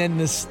 Yeah, and then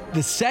the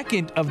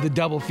second of the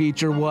double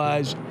feature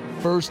was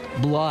First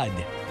Blood,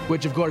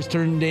 which, of course,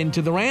 turned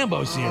into the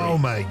Rambo series. Oh,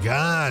 my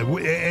God.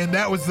 And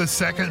that was the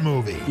second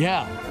movie?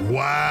 Yeah.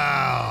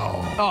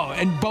 Wow. Oh,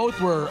 and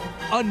both were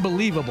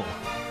unbelievable.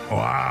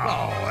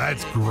 Wow,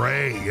 that's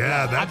great.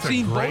 Yeah, that's I've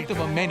seen great both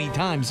of them many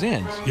times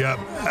since. Yep.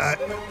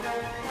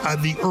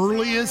 The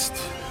earliest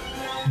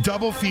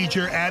double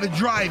feature at a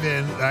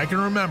drive-in I can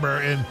remember,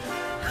 and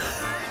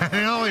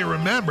I only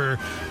remember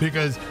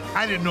because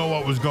I didn't know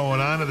what was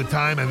going on at the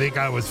time. I think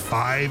I was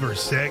 5 or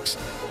 6,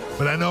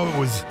 but I know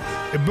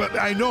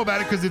I know about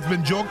it because it's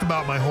been joked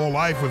about my whole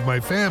life with my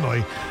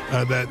family.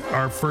 That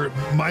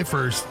my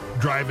first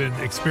drive-in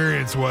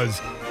experience was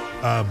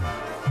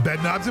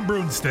Bed Knobs and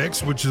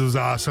Broomsticks, which is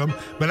awesome.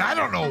 But I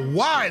don't know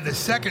why the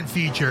second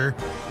feature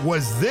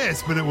was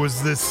this, but it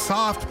was this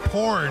soft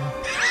porn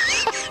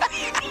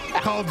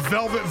called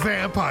Velvet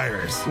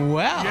Vampires.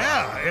 Wow.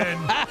 Yeah, and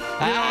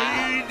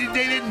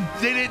they didn't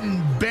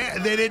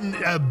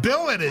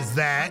bill it as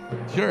that.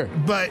 Sure.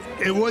 But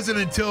it wasn't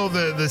until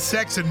the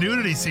sex and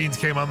nudity scenes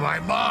came on,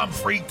 like, Mom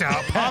freaked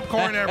out,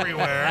 popcorn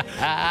everywhere.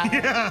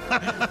 Yeah.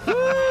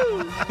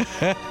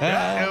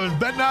 Yeah, it was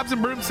Bed Knobs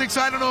and Broomsticks.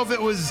 So I don't know if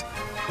it was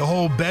the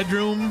whole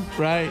bedroom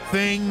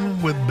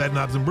thing with Bed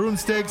Knobs and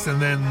Broomsticks, and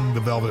then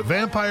the Velvet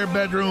Vampire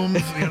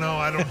bedrooms.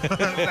 I don't.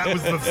 That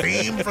was the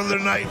theme for the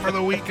night, for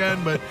the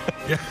weekend. But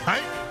yeah,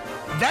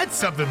 that's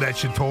something that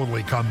should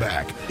totally come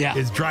back. Yeah,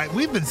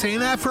 We've been saying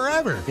that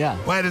forever. Yeah.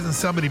 Why doesn't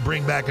somebody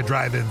bring back a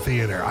drive-in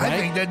theater? I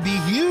think that'd be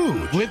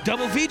huge with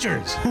double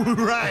features.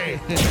 Right.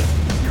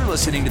 You're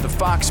listening to the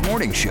Fox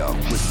Morning Show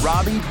with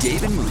Robbie,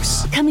 Dave, and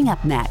Moose. Coming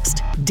up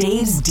next,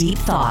 Dave's Deep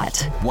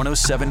Thought.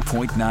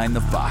 107.9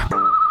 The Fox.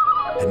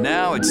 And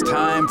now it's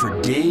time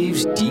for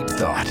Dave's Deep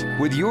Thought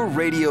with your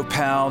radio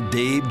pal,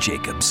 Dave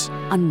Jacobs.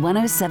 On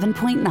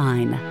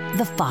 107.9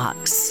 The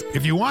Fox.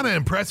 If you want to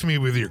impress me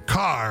with your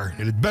car,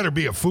 it better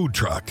be a food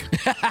truck.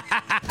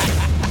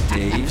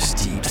 Dave's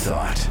Deep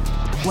Thought.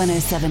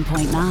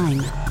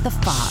 107.9 The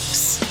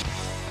Fox.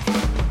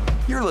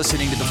 You're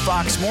listening to the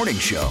Fox Morning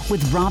Show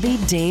with Robbie,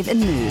 Dave, and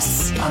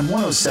Moose on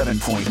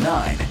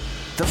 107.9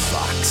 The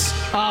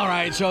Fox. All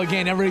right, so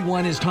again,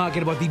 everyone is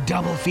talking about the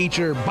double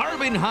feature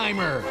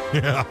Barbenheimer.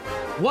 Yeah.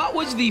 What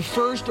was the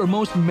first or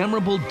most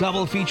memorable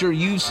double feature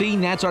you've seen?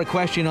 That's our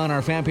question on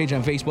our fan page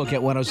on Facebook at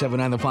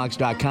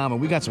 1079thefox.com.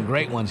 And we got some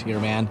great ones here,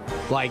 man.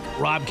 Like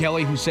Rob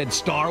Kelly, who said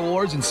Star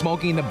Wars and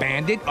Smoking the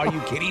Bandit. Are you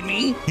kidding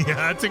me? Yeah,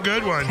 that's a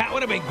good one. That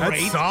would have been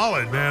great. That's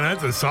solid, man.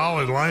 That's a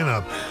solid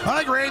lineup. I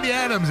like Randy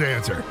Adams'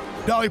 answer.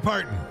 Dolly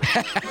Parton.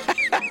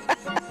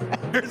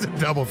 There's a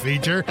double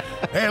feature.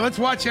 Hey, let's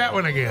watch that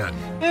one again.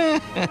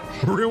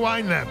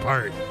 Rewind that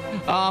part.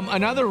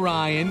 Another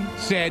Ryan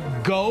said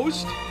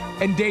Ghost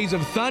and Days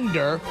of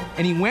Thunder,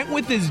 and he went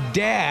with his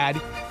dad,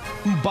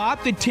 who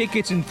bought the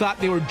tickets and thought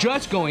they were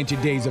just going to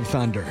Days of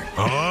Thunder.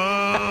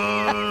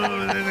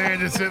 Oh, then they had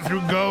to sit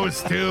through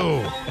Ghost,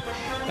 too.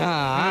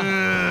 Dang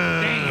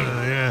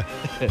it. Yeah.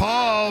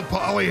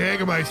 Paulie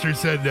Hagemeister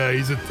said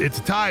it's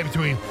a tie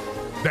between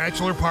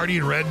Bachelor Party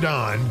and Red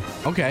Dawn.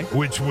 Okay.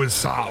 Which was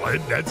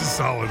solid. That's a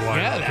solid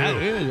lineup, too.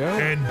 Is, yeah.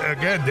 And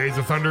again, Days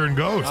of Thunder and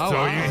Ghost. Oh, so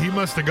wow. he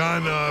must have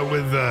gone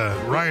with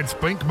Ryan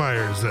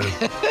Spinkmeyer's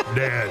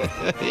dad.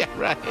 Yeah,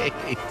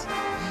 right.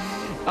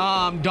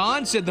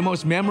 Don said the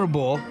most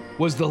memorable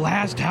was The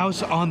Last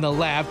House on the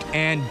Left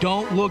and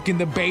Don't Look in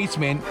the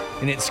Basement,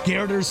 and it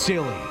scared her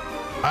silly.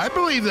 I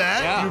believe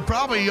that. Yeah. You're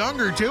probably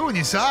younger, too, when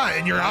you saw it,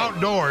 and you're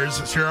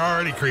outdoors, so you're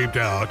already creeped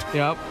out.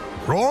 Yep.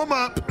 Roll them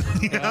up.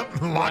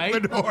 Yep. Lock the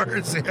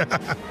doors.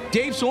 Yeah.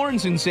 Dave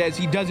Sorensen says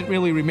he doesn't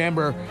really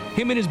remember.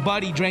 Him and his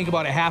buddy drank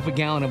about a half a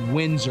gallon of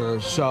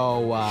Windsor,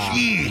 so...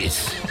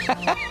 Jeez.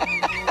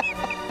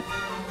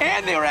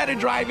 And they were at a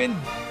drive-in.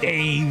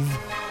 Dave.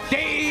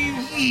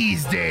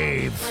 Jeez,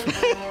 Dave.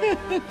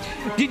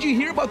 Did you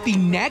hear about the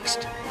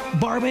next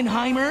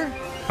Barbenheimer?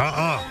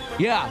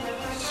 Yeah.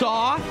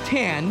 Saw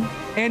 10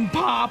 and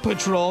Paw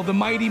Patrol, the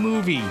mighty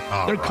movie.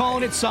 They're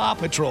calling it Saw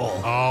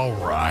Patrol. All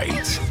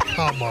right.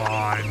 Come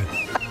on.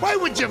 Why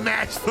would you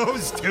match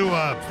those two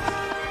up?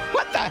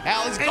 What the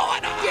hell is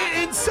going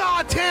on? In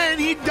Saw 10,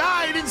 he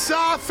died in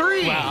Saw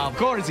 3. Well, of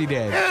course he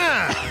did.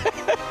 Yeah.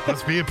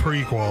 Must be a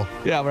prequel.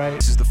 Yeah, right.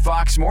 This is the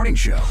Fox Morning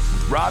Show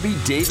with Robbie,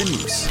 Dave, and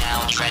Moose.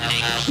 Now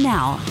trending.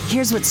 Now,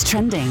 here's what's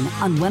trending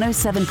on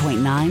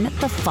 107.9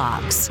 The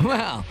Fox.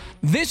 Well,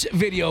 this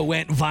video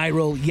went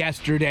viral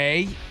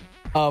yesterday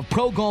of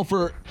pro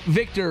golfer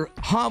Viktor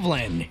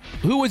Hovland,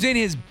 who was in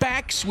his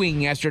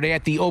backswing yesterday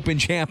at the Open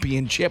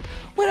Championship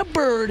when a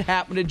bird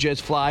happened to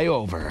just fly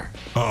over.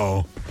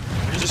 Uh-oh.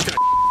 You're just going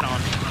to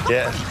on.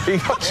 Yeah.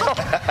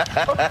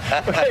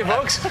 Okay,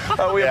 folks,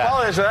 we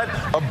apologize for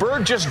that. A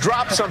bird just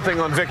dropped something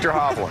on Viktor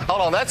Hovland.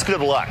 Hold on, that's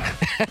good luck.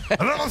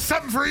 A little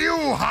something for you,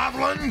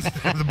 Hovland,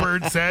 the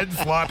bird said,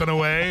 flopping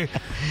away.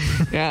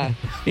 Yeah,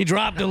 he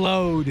dropped a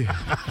load.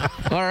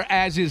 Or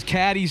as his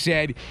caddy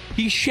said,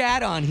 he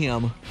shat on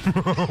him.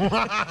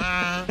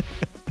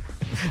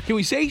 Can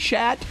we say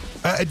shat?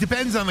 It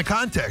depends on the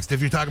context.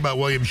 If you're talking about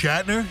William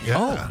Shatner,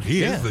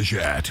 he is the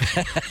shat.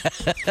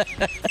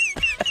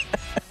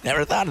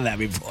 Never thought of that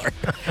before.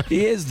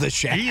 He is the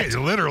shat. He is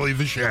literally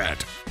the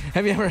shat.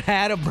 Have you ever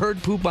had a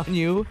bird poop on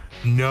you?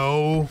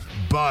 No,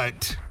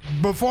 but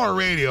before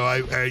radio,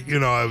 I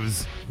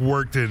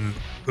worked in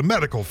the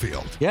medical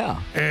field.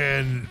 Yeah.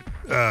 And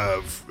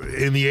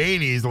in the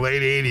 80s, the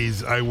late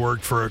 80s, I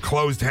worked for a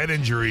closed head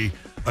injury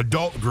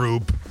adult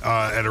group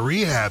at a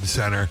rehab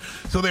center.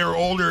 So they were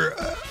older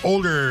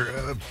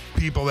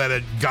people that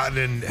had gotten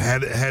in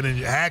head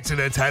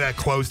accidents, had a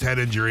closed head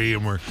injury,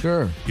 and were,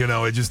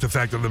 it just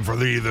affected them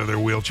for either their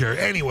wheelchair.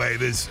 Anyway,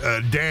 this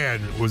Dan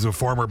was a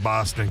former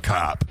Boston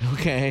cop.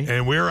 Okay.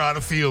 And we were on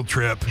a field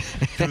trip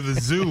to the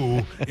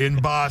zoo in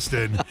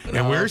Boston,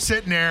 and we're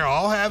sitting there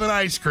all having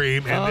ice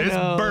cream, and this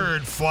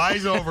bird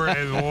flies over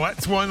and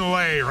lets one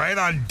lay right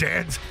on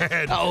Dan's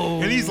head.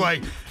 Oh. And he's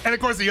like, and of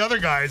course the other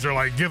guys are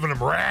like giving him,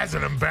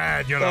 razzing him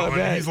bad,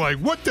 and he's like,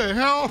 what the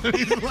hell? And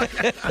he's like,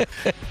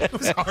 it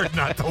was hard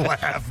not to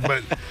laugh,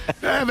 but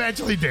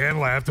eventually Dan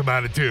laughed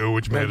about it too,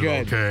 which made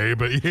it okay.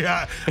 But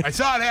yeah, I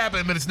saw it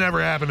happen, but it's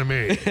never happened to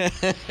me.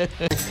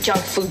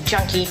 Junk food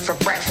junkie for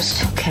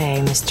breakfast.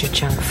 Okay, Mr.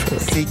 Junk Food.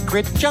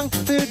 Secret junk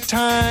food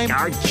time.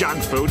 Our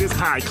junk food is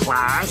high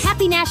class.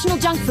 Happy National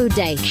Junk Food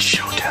Day.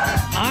 Showtime.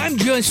 I'm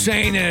just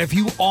saying that if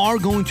you are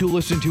going to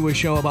listen to a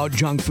show about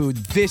junk food,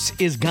 this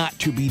has got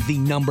to be the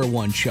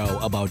 #1 show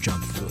about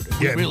junk food.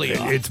 Yeah, really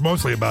are. It's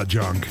mostly about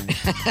junk.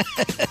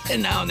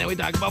 And now and then we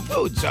talk about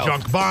food. So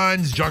junk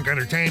bonds, junk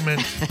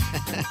entertainment.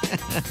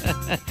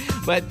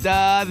 But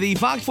the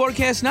Fox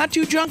forecast, not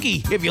too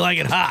junky if you like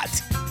it hot.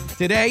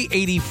 Today,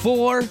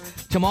 84.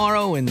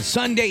 Tomorrow and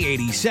Sunday,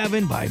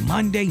 87. By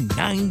Monday,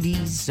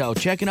 90s. So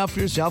check it out for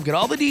yourself. Get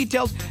all the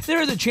details.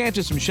 There is a chance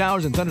of some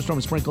showers and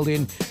thunderstorms sprinkled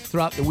in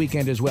throughout the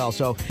weekend as well.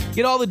 So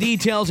get all the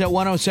details at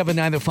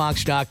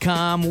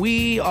 1079thefox.com.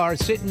 We are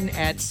sitting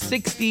at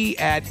 60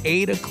 at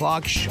 8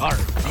 o'clock sharp.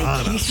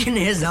 Vacation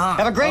is on.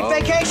 Have a great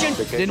vacation.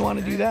 Didn't want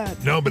to do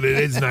that. No, but it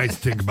is nice to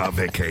think about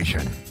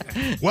vacation.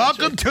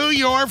 Welcome to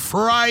your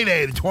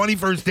Friday, the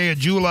 21st day of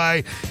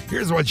July.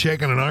 Here's what's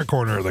shaking in our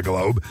corner of the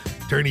globe.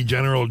 Attorney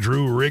General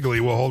Drew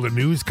Wrigley will hold a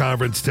news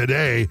conference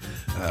today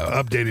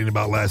updating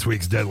about last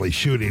week's deadly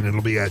shooting.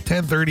 It'll be at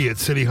 10:30 at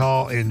City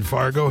Hall in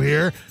Fargo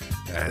here,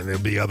 and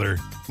there'll be other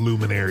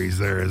luminaries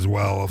there as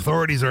well.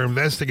 Authorities are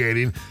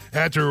investigating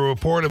after a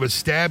report of a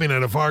stabbing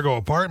at a Fargo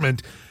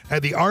apartment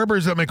at the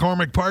Arbors at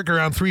McCormick Park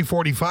around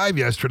 3:45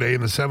 yesterday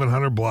in the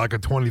 700 block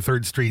of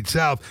 23rd Street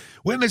South.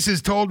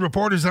 Witnesses told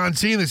reporters on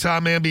scene they saw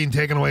a man being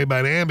taken away by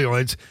an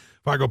ambulance.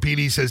 Fargo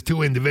PD says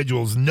 2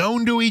 individuals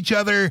known to each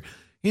other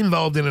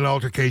involved in an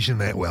altercation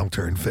that,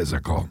 turned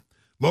physical.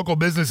 Local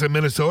business in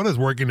Minnesota is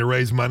working to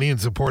raise money in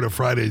support of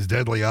Friday's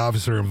deadly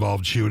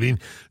officer-involved shooting.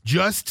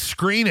 Just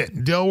Screen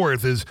It.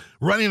 Dilworth is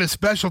running a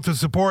special to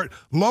support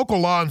local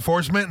law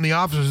enforcement and the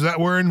officers that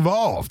were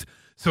involved.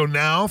 So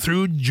now,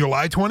 through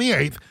July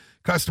 28th,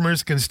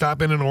 customers can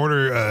stop in and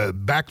order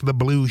Back the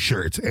Blue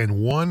shirts, and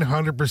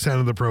 100%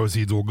 of the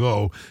proceeds will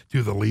go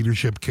to the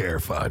Leadership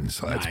Care Fund.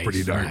 So that's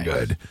pretty darn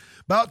good.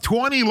 About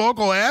 20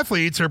 local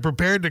athletes are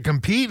prepared to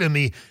compete in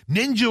the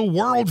Ninja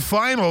World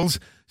Finals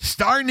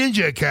Star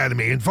Ninja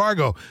Academy in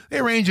Fargo. They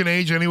range in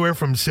age anywhere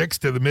from 6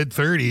 to the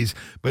mid-30s,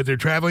 but they're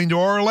traveling to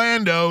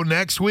Orlando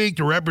next week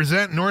to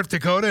represent North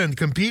Dakota and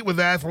compete with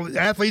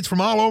athletes from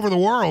all over the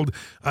world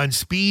on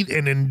speed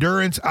and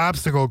endurance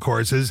obstacle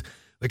courses.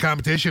 The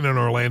competition in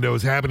Orlando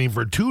is happening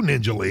for two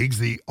ninja leagues,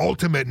 the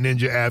Ultimate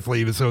Ninja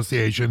Athlete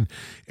Association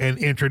and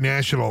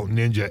International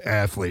Ninja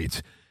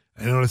Athletes.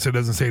 I notice it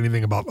doesn't say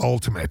anything about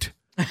ultimate.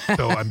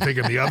 So I'm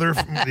thinking the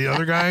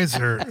other guys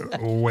are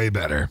way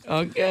better.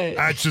 Okay.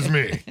 That's just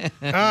me.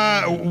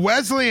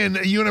 Wesleyan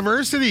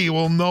University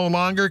will no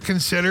longer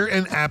consider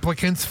an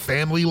applicant's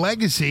family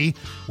legacy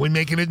when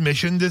making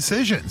admission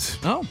decisions.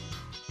 Oh.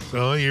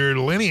 So your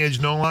lineage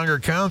no longer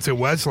counts at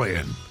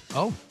Wesleyan.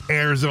 Oh.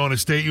 Arizona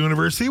State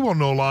University will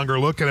no longer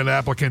look at an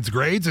applicant's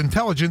grades,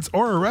 intelligence,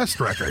 or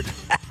arrest record.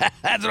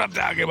 That's what I'm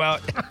talking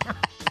about.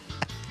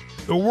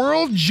 The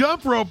World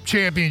Jump Rope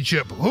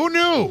Championship, who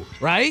knew?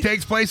 Right?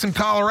 Takes place in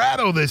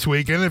Colorado this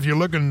weekend. If you're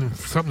looking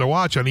for something to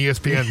watch on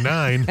ESPN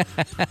 9,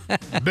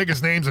 the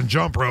biggest names in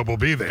jump rope will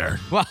be there.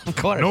 Well, of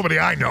course. Nobody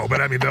I know,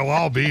 but I mean, they'll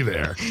all be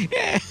there.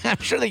 Yeah, I'm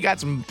sure they got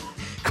some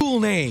cool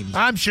names.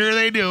 I'm sure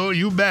they do.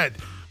 You bet.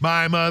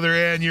 My mother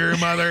and your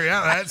mother.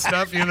 Yeah, that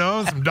stuff,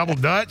 some double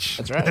Dutch.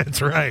 That's right. That's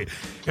right.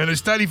 And a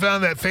study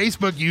found that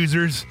Facebook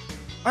users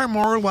are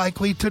more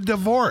likely to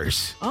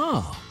divorce.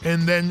 Oh.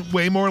 And then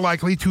way more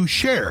likely to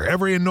share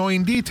every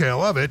annoying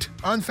detail of it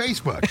on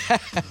Facebook.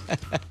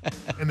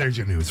 And there's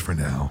your news for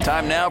now.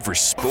 Time now for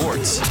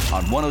sports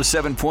on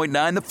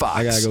 107.9 The Fox.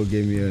 I gotta go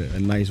get me a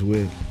nice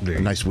whip. A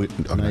nice whip?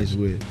 A nice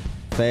whip.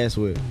 Fast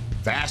whip.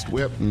 Fast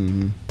whip?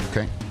 Mm-hmm.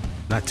 Okay.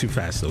 Not too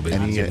fast, though,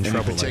 baby. Any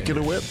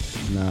particular whip?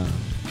 Nah.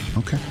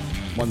 Okay.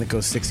 One that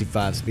goes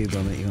 65 speed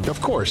limit, Of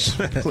course.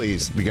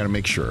 Please. We got to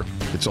make sure.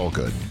 It's all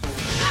good.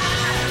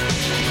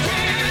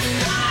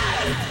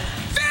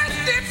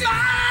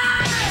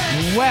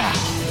 Well,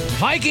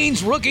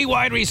 Vikings rookie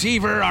wide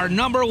receiver, our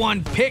number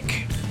one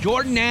pick,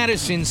 Jordan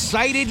Addison,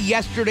 cited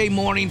yesterday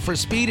morning for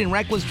speed and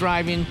reckless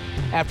driving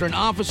after an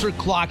officer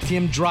clocked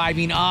him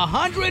driving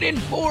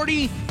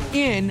 140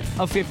 in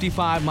a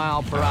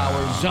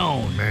 55-mile-per-hour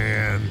zone.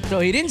 Man. So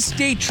he didn't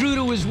stay true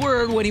to his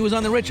word when he was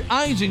on the Rich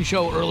Eisen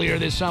show earlier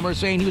this summer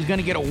saying he was going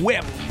to get a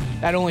whip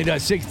that only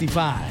does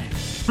 65.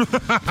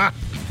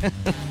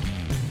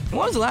 When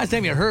was the last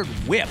time you heard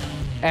whip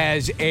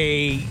as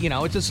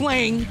it's a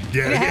slang?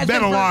 Yeah, it's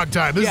been a long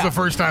time. This is the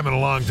first time in a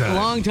long time. A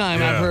long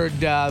time I've heard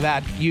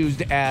that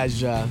used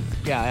as,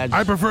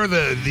 I prefer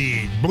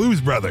the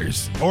Blues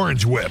Brothers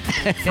Orange Whip.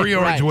 3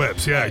 orange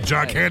whips. Yeah,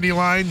 Jock Handy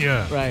line.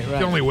 Yeah. Right.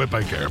 The only whip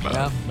I care about.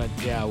 Yeah, but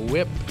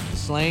whip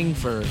slang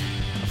for a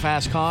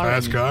fast car.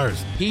 Fast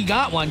cars. He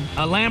got one,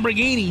 a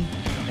Lamborghini.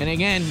 And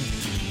again,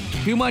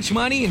 too much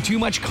money and too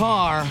much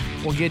car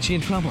will get you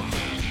in trouble.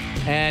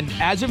 And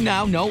as of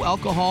now, no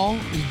alcohol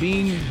is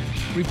being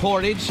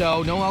reported,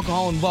 so no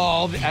alcohol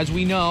involved, as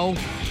we know.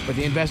 But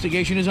the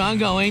investigation is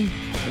ongoing,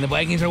 and the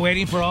Vikings are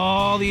waiting for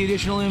all the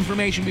additional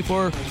information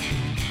before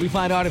we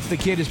find out if the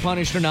kid is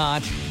punished or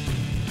not.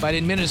 But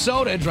in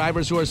Minnesota,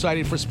 drivers who are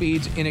cited for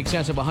speeds in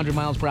excess of 100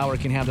 miles per hour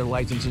can have their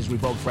licenses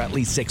revoked for at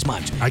least 6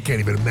 months. I can't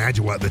even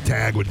imagine what the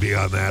tag would be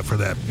on that for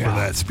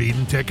that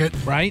speeding ticket.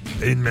 Right?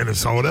 In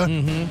Minnesota.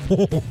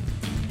 Mm-hmm.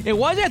 It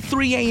was at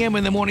 3 a.m.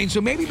 in the morning, so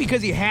maybe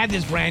because he had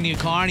this brand new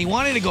car and he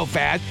wanted to go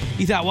fast,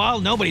 he thought,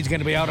 well, nobody's going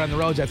to be out on the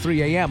roads at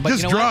 3 a.m. But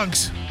just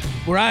drunks.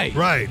 What? Right.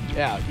 Right.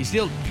 Yeah, he's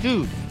still,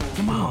 dude,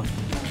 come on.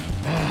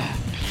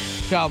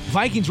 So,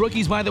 Vikings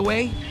rookies, by the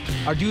way,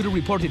 are due to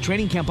report to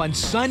training camp on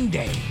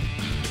Sunday.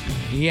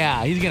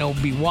 Yeah, he's going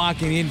to be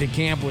walking into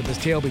camp with his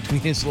tail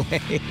between his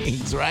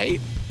legs, right?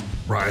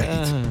 Right.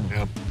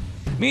 Yep.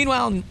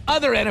 Meanwhile, in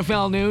other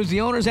NFL news,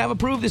 the owners have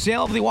approved the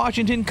sale of the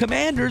Washington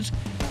Commanders.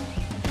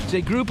 It's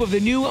a group of the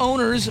new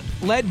owners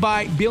led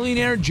by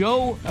billionaire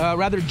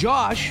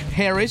Josh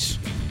Harris,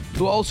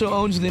 who also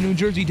owns the New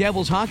Jersey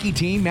Devils hockey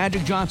team.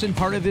 Magic Johnson,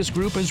 part of this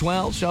group as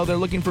well. So they're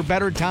looking for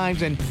better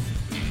times than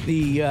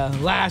the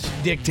last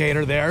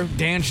dictator there,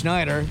 Dan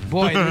Schneider.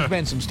 Boy, there's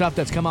been some stuff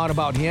that's come out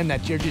about him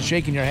that you're just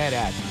shaking your head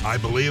at. I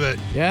believe it.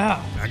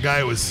 Yeah. That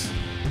guy was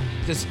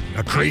just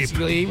a creep.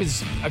 He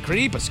was a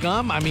creep, a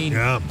scum. I mean,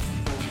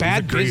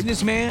 bad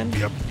businessman.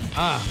 Yep.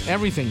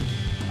 Everything.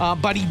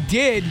 But he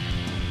did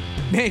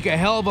make a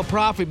hell of a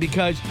profit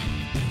because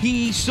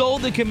he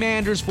sold the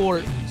Commanders for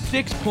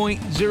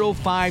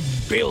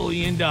 $6.05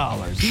 billion.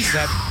 He's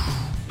set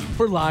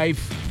for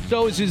life.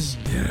 So is his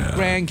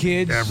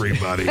grandkids.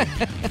 Everybody.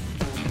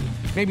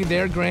 Maybe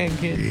their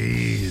grandkids.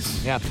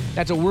 Jeez. Yeah,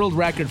 that's a world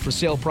record for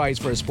sale price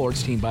for a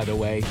sports team, by the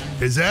way.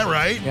 Is that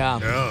right?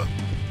 Yeah.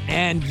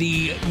 And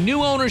the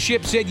new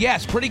ownership said,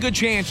 yes, pretty good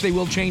chance they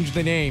will change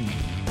the name.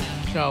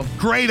 So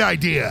great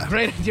idea.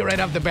 Great idea right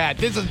off the bat.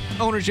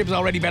 Ownership is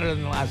already better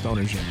than the last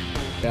ownership.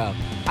 Yeah.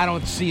 I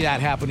don't see that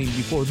happening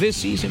before this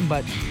season,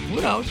 but who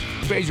knows?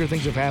 Crazier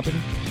things have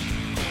happened.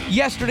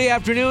 Yesterday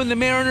afternoon, the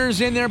Mariners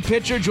and their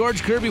pitcher,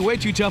 George Kirby, way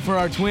too tough for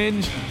our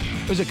Twins.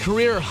 It was a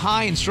career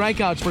high in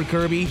strikeouts for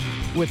Kirby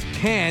with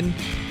 10.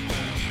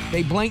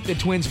 They blanked the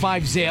Twins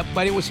 5-zip,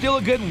 but it was still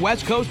a good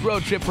West Coast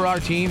road trip for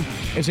our team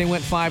as they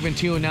went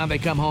 5-2, and now they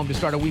come home to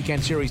start a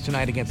weekend series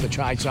tonight against the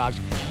Chi Sox.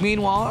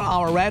 Meanwhile,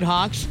 our Red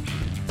Hawks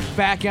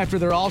back after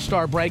their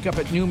all-star breakup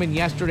at Newman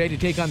yesterday to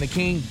take on the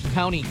King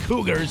County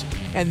Cougars,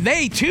 and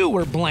they too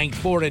were blanked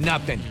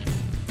 4-0.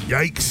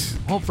 Yikes.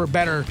 Hope for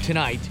better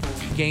tonight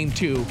game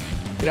too.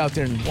 Get out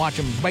there and watch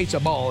them base a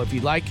ball if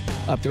you'd like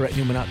up there at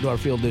Newman Outdoor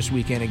Field this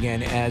weekend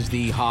again as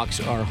the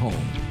Hawks are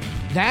home.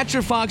 That's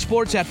your Fox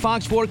Sports. That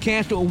Fox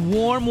forecast, a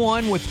warm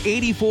one with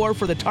 84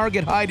 for the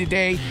target high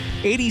today,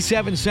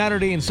 87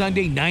 Saturday and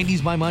Sunday,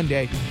 90s by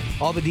Monday.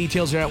 All the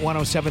details are at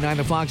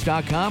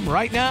 1079thefox.com.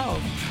 Right now,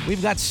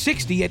 we've got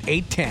 60 at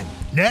 810.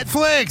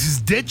 Netflix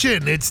is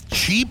ditching its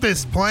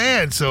cheapest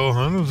plan, so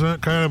how does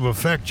that kind of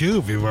affect you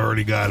if you've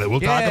already got it? We'll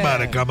talk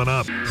about it coming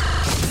up.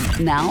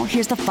 Now,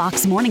 here's the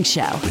Fox Morning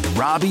Show. With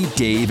Robbie,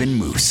 Dave, and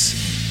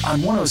Moose on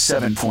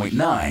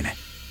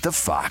 107.9 The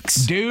Fox.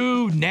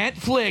 Dude,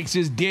 Netflix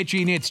is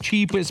ditching its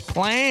cheapest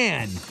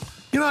plan.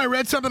 You know, I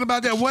read something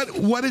about that.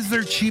 What is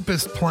their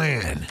cheapest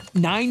plan?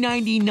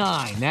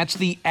 $9.99. That's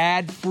the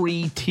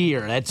ad-free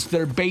tier. That's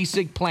their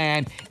basic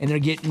plan, and they're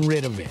getting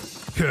rid of it.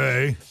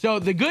 Okay. So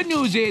the good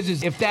news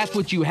is if that's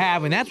what you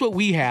have, and that's what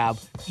we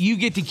have, you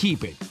get to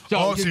keep it.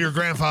 So your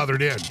grandfather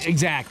did?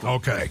 Exactly.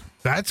 Okay.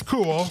 That's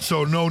cool.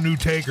 So no new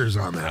takers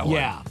on that one.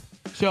 Yeah.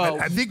 So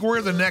I think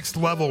we're the next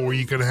level where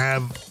you can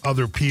have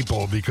other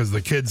people because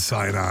the kids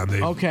sign on.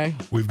 Okay.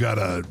 We've got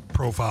a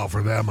profile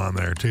for them on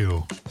there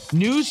too.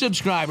 New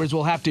subscribers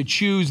will have to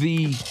choose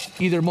the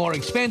either more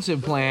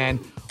expensive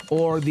plan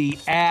or the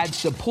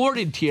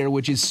ad-supported tier,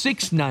 which is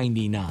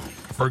 $6.99.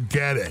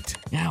 Forget it.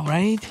 Yeah,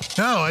 right?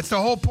 No, that's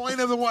the whole point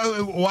of the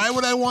why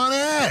would I want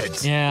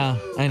ads? Yeah,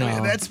 I know.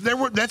 I mean,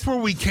 that's where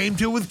we came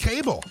to with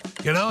cable.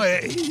 You know?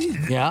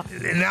 Yeah.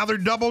 And now they're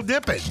double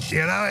dipping.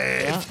 You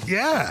know?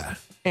 Yeah.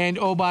 And,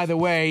 oh, by the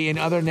way, in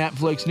other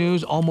Netflix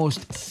news,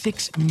 almost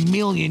 6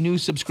 million new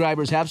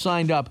subscribers have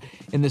signed up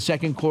in the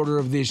second quarter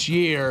of this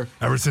year.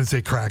 Ever since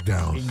they cracked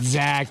down.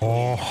 Exactly.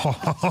 Oh,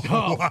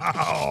 so,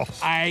 wow.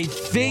 I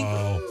think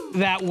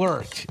that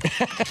worked.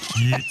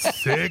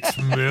 6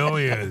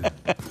 million.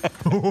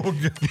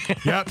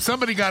 Yep,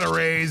 somebody got a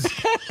raise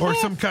or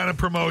some kind of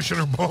promotion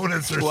or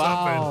bonus or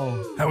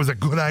something. That was a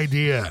good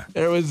idea.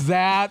 There was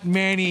that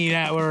many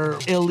that were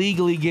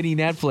illegally getting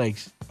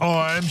Netflix. Oh,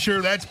 I'm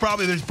sure there's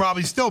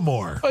probably still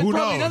more. Who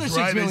knows? Another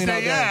 6 million out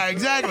there. Yeah,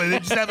 exactly. They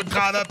just haven't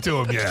caught up to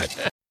them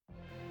yet.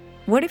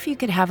 What if you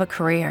could have a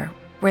career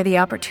where the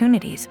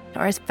opportunities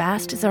are as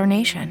vast as our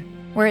nation,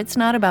 where it's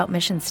not about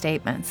mission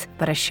statements,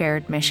 but a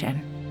shared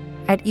mission?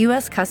 At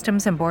U.S.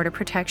 Customs and Border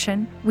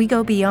Protection, we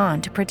go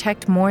beyond to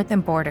protect more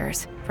than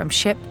borders. From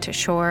ship to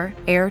shore,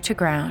 air to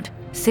ground,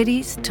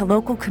 cities to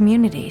local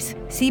communities,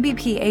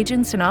 CBP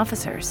agents and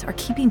officers are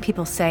keeping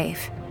people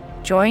safe.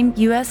 Join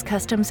U.S.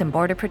 Customs and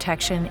Border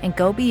Protection and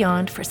go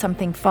beyond for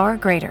something far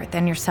greater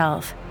than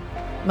yourself.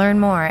 Learn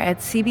more at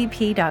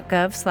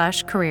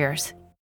cbp.gov/careers.